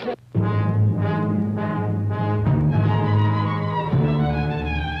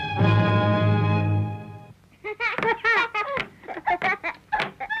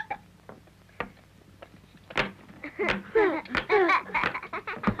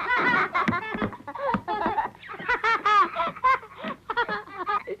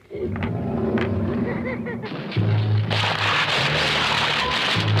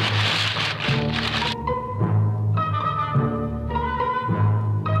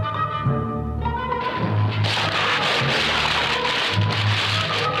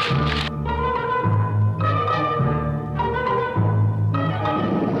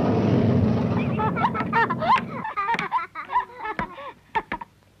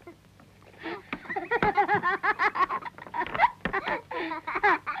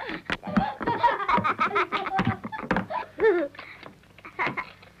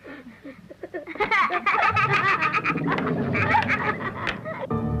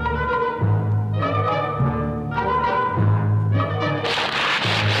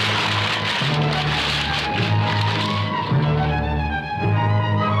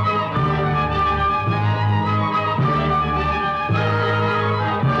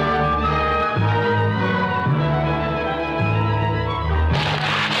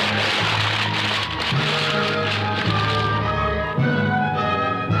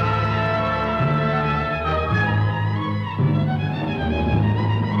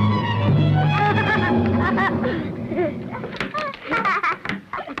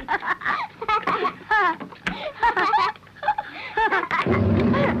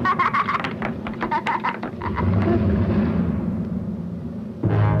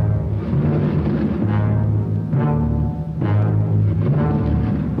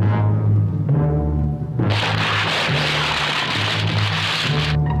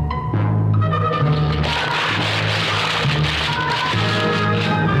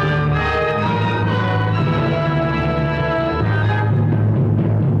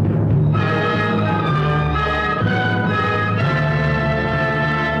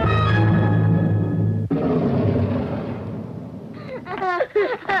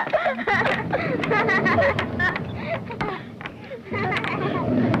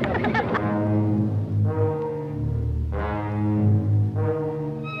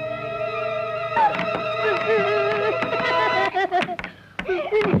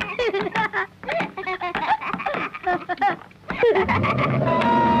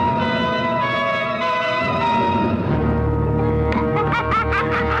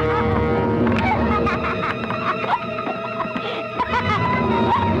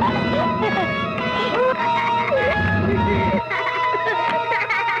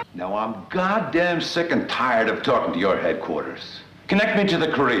 Now, I'm goddamn sick and tired of talking to your headquarters. Connect me to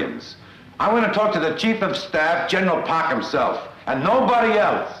the Koreans. I want to talk to the Chief of Staff, General Park himself, and nobody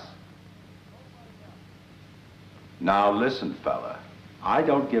else. Now, listen, fella. I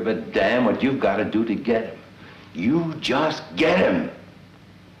don't give a damn what you've got to do to get him. You just get him.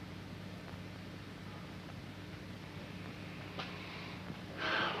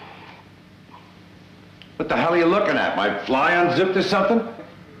 What the hell are you looking at? My fly unzipped or something?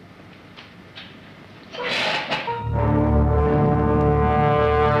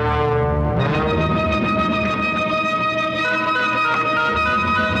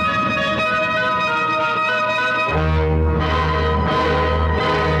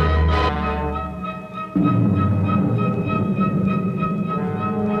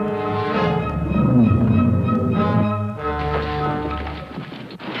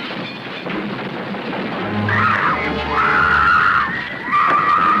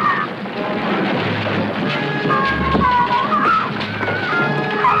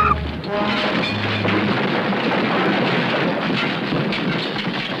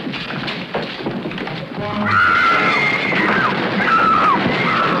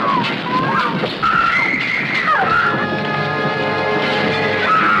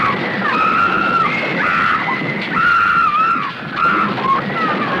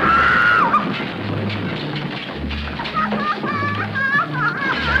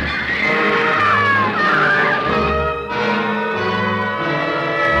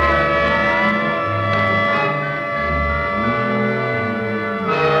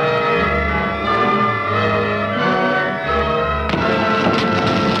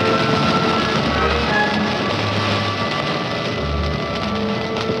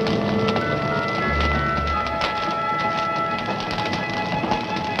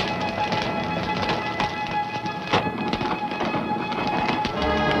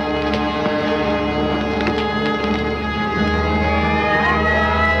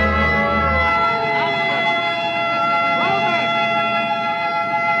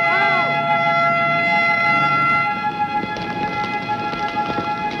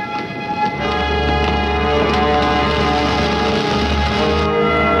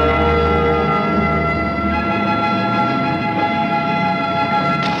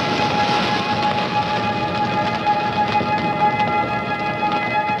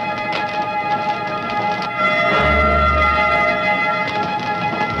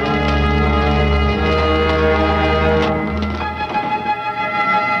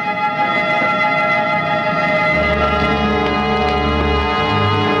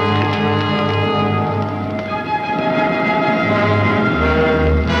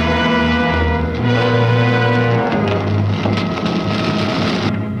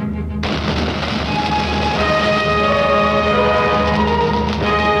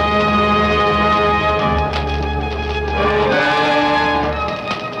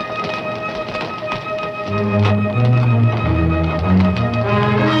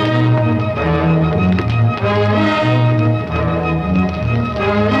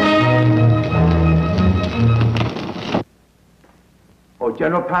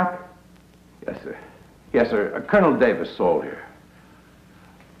 General Pack? Yes, sir. Yes, sir. Colonel Davis, Saul here.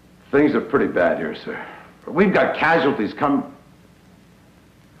 Things are pretty bad here, sir. We've got casualties come...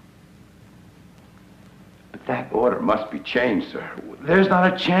 But that order must be changed, sir. There's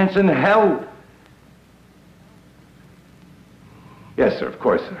not a chance in hell. Yes, sir, of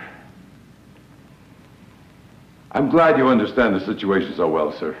course, sir. I'm glad you understand the situation so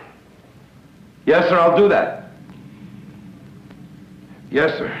well, sir. Yes, sir, I'll do that.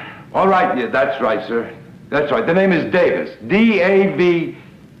 Yes, sir. All right, yeah, that's right, sir. That's right. The name is Davis. D-A-V...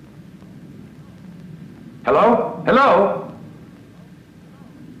 Hello? Hello?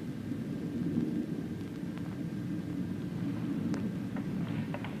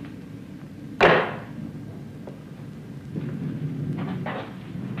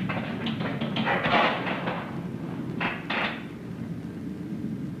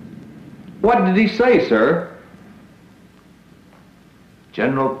 What did he say, sir?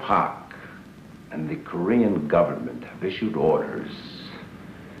 General Park and the Korean government have issued orders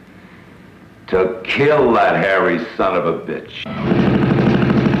to kill that hairy son of a bitch.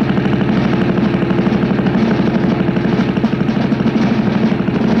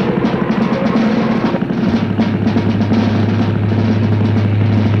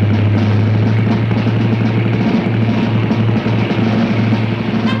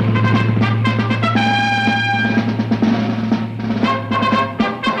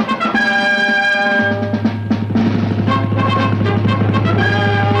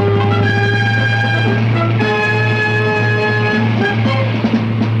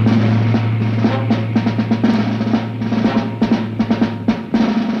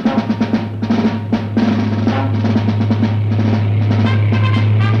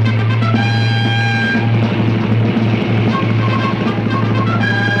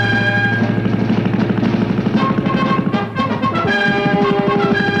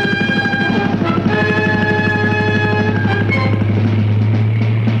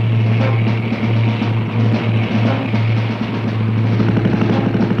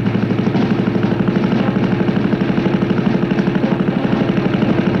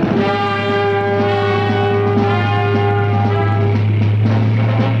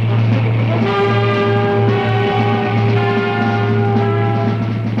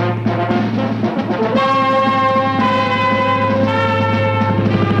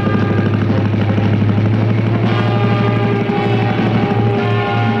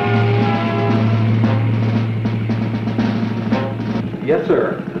 Yes,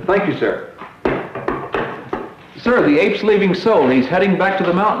 sir. Thank you, sir. Sir, the ape's leaving Seoul. He's heading back to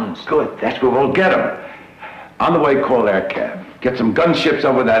the mountains. Good. That's where we'll get him. On the way, call air cab. Get some gunships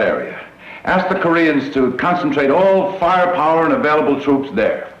over that area. Ask the Koreans to concentrate all firepower and available troops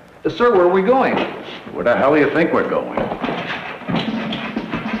there. Sir, where are we going? Where the hell do you think we're going?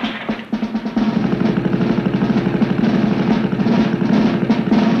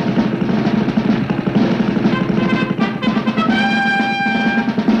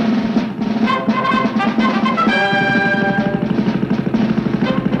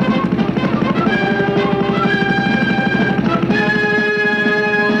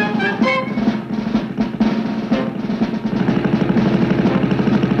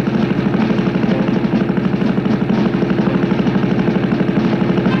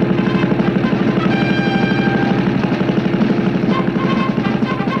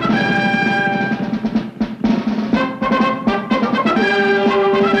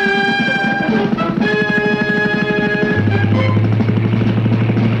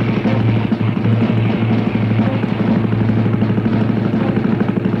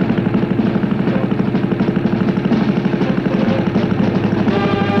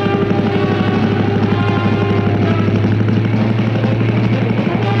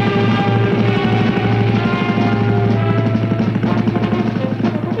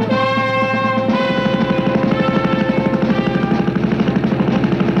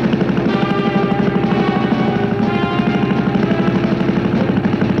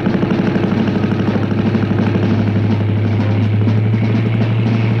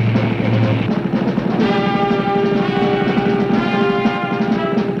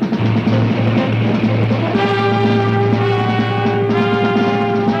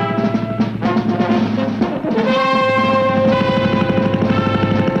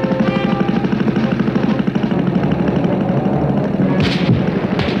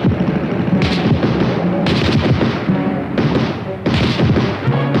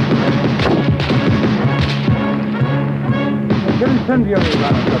 Incendiary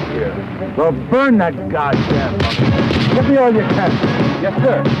runners up here. Well, burn that goddamn monkey. Give me all you can. Yes,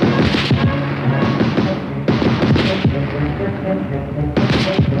 sir.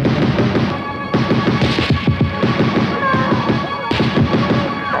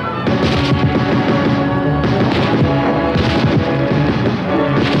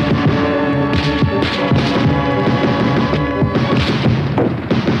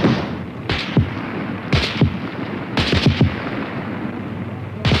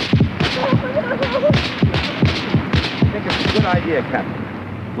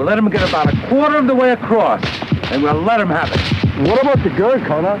 We'll let him get about a quarter of the way across, and we'll let him have it. What about the gird,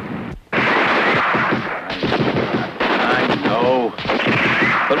 Kona? I know.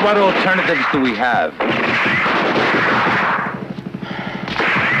 But what alternatives do we have?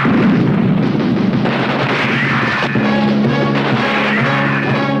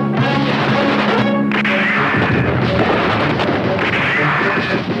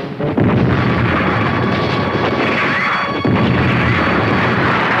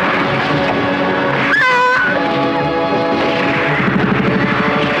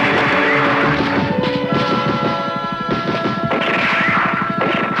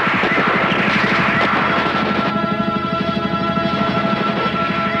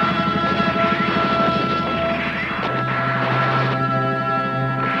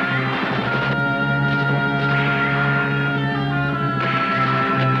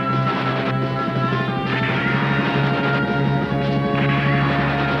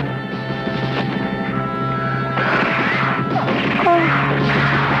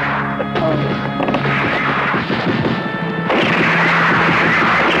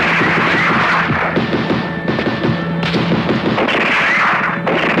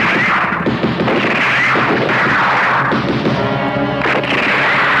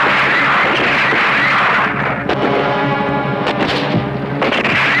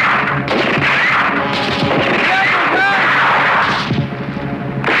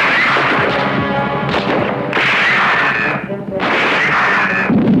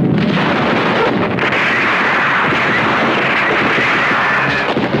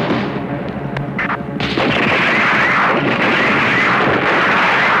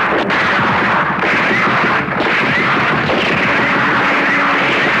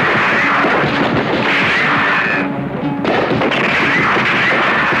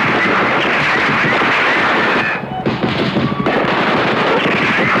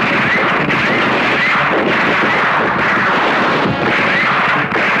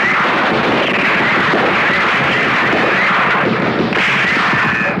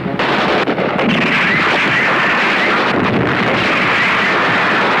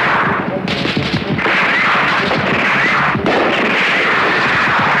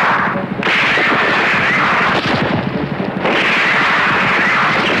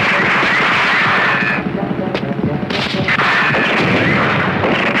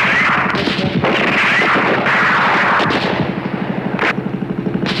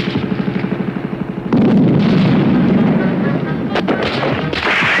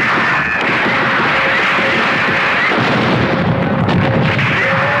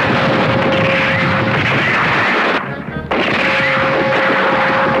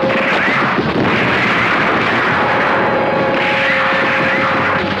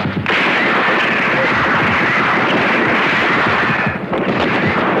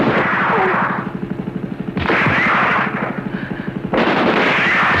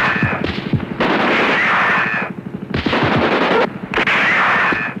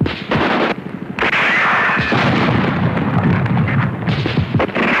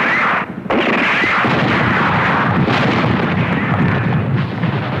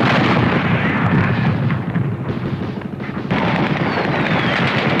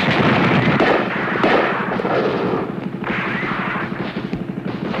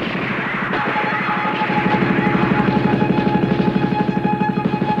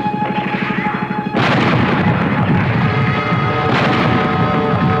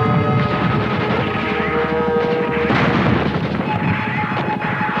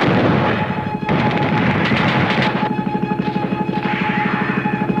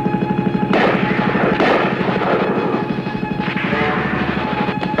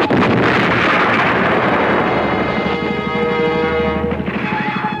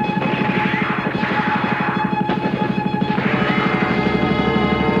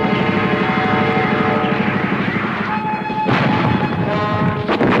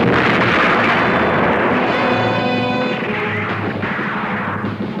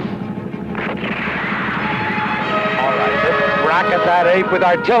 that ape with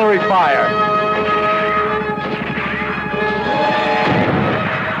artillery fire.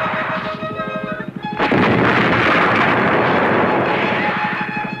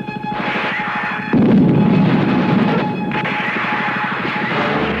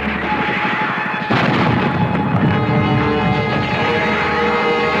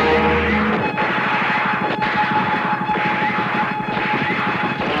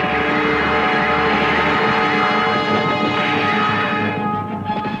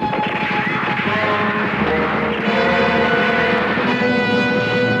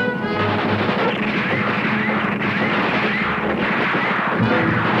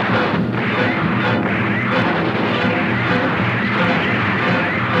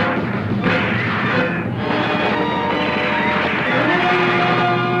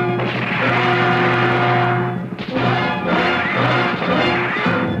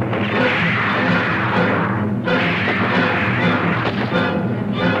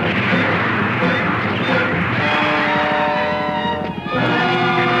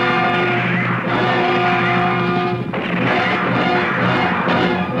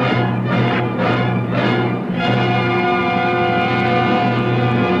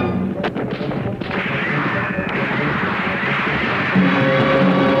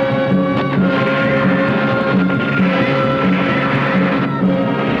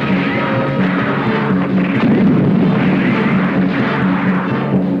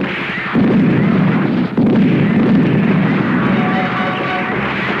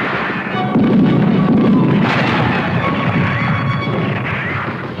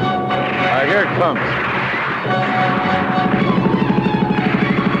 right, here it comes.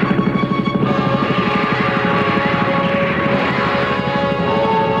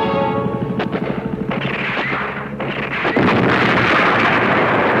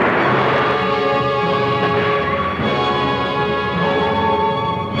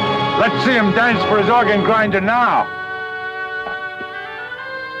 Let's see him dance for his organ grinder now.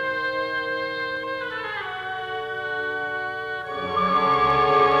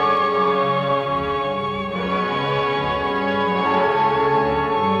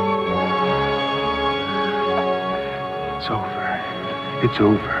 It's over. It's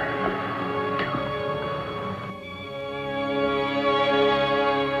over.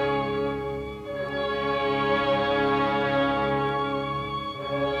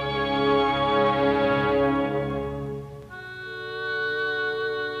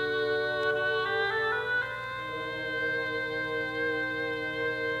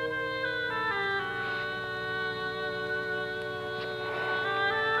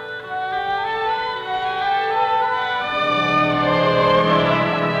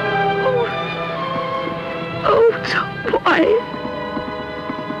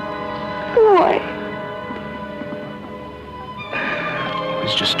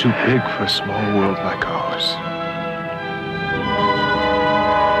 It's just too big for a small world like ours.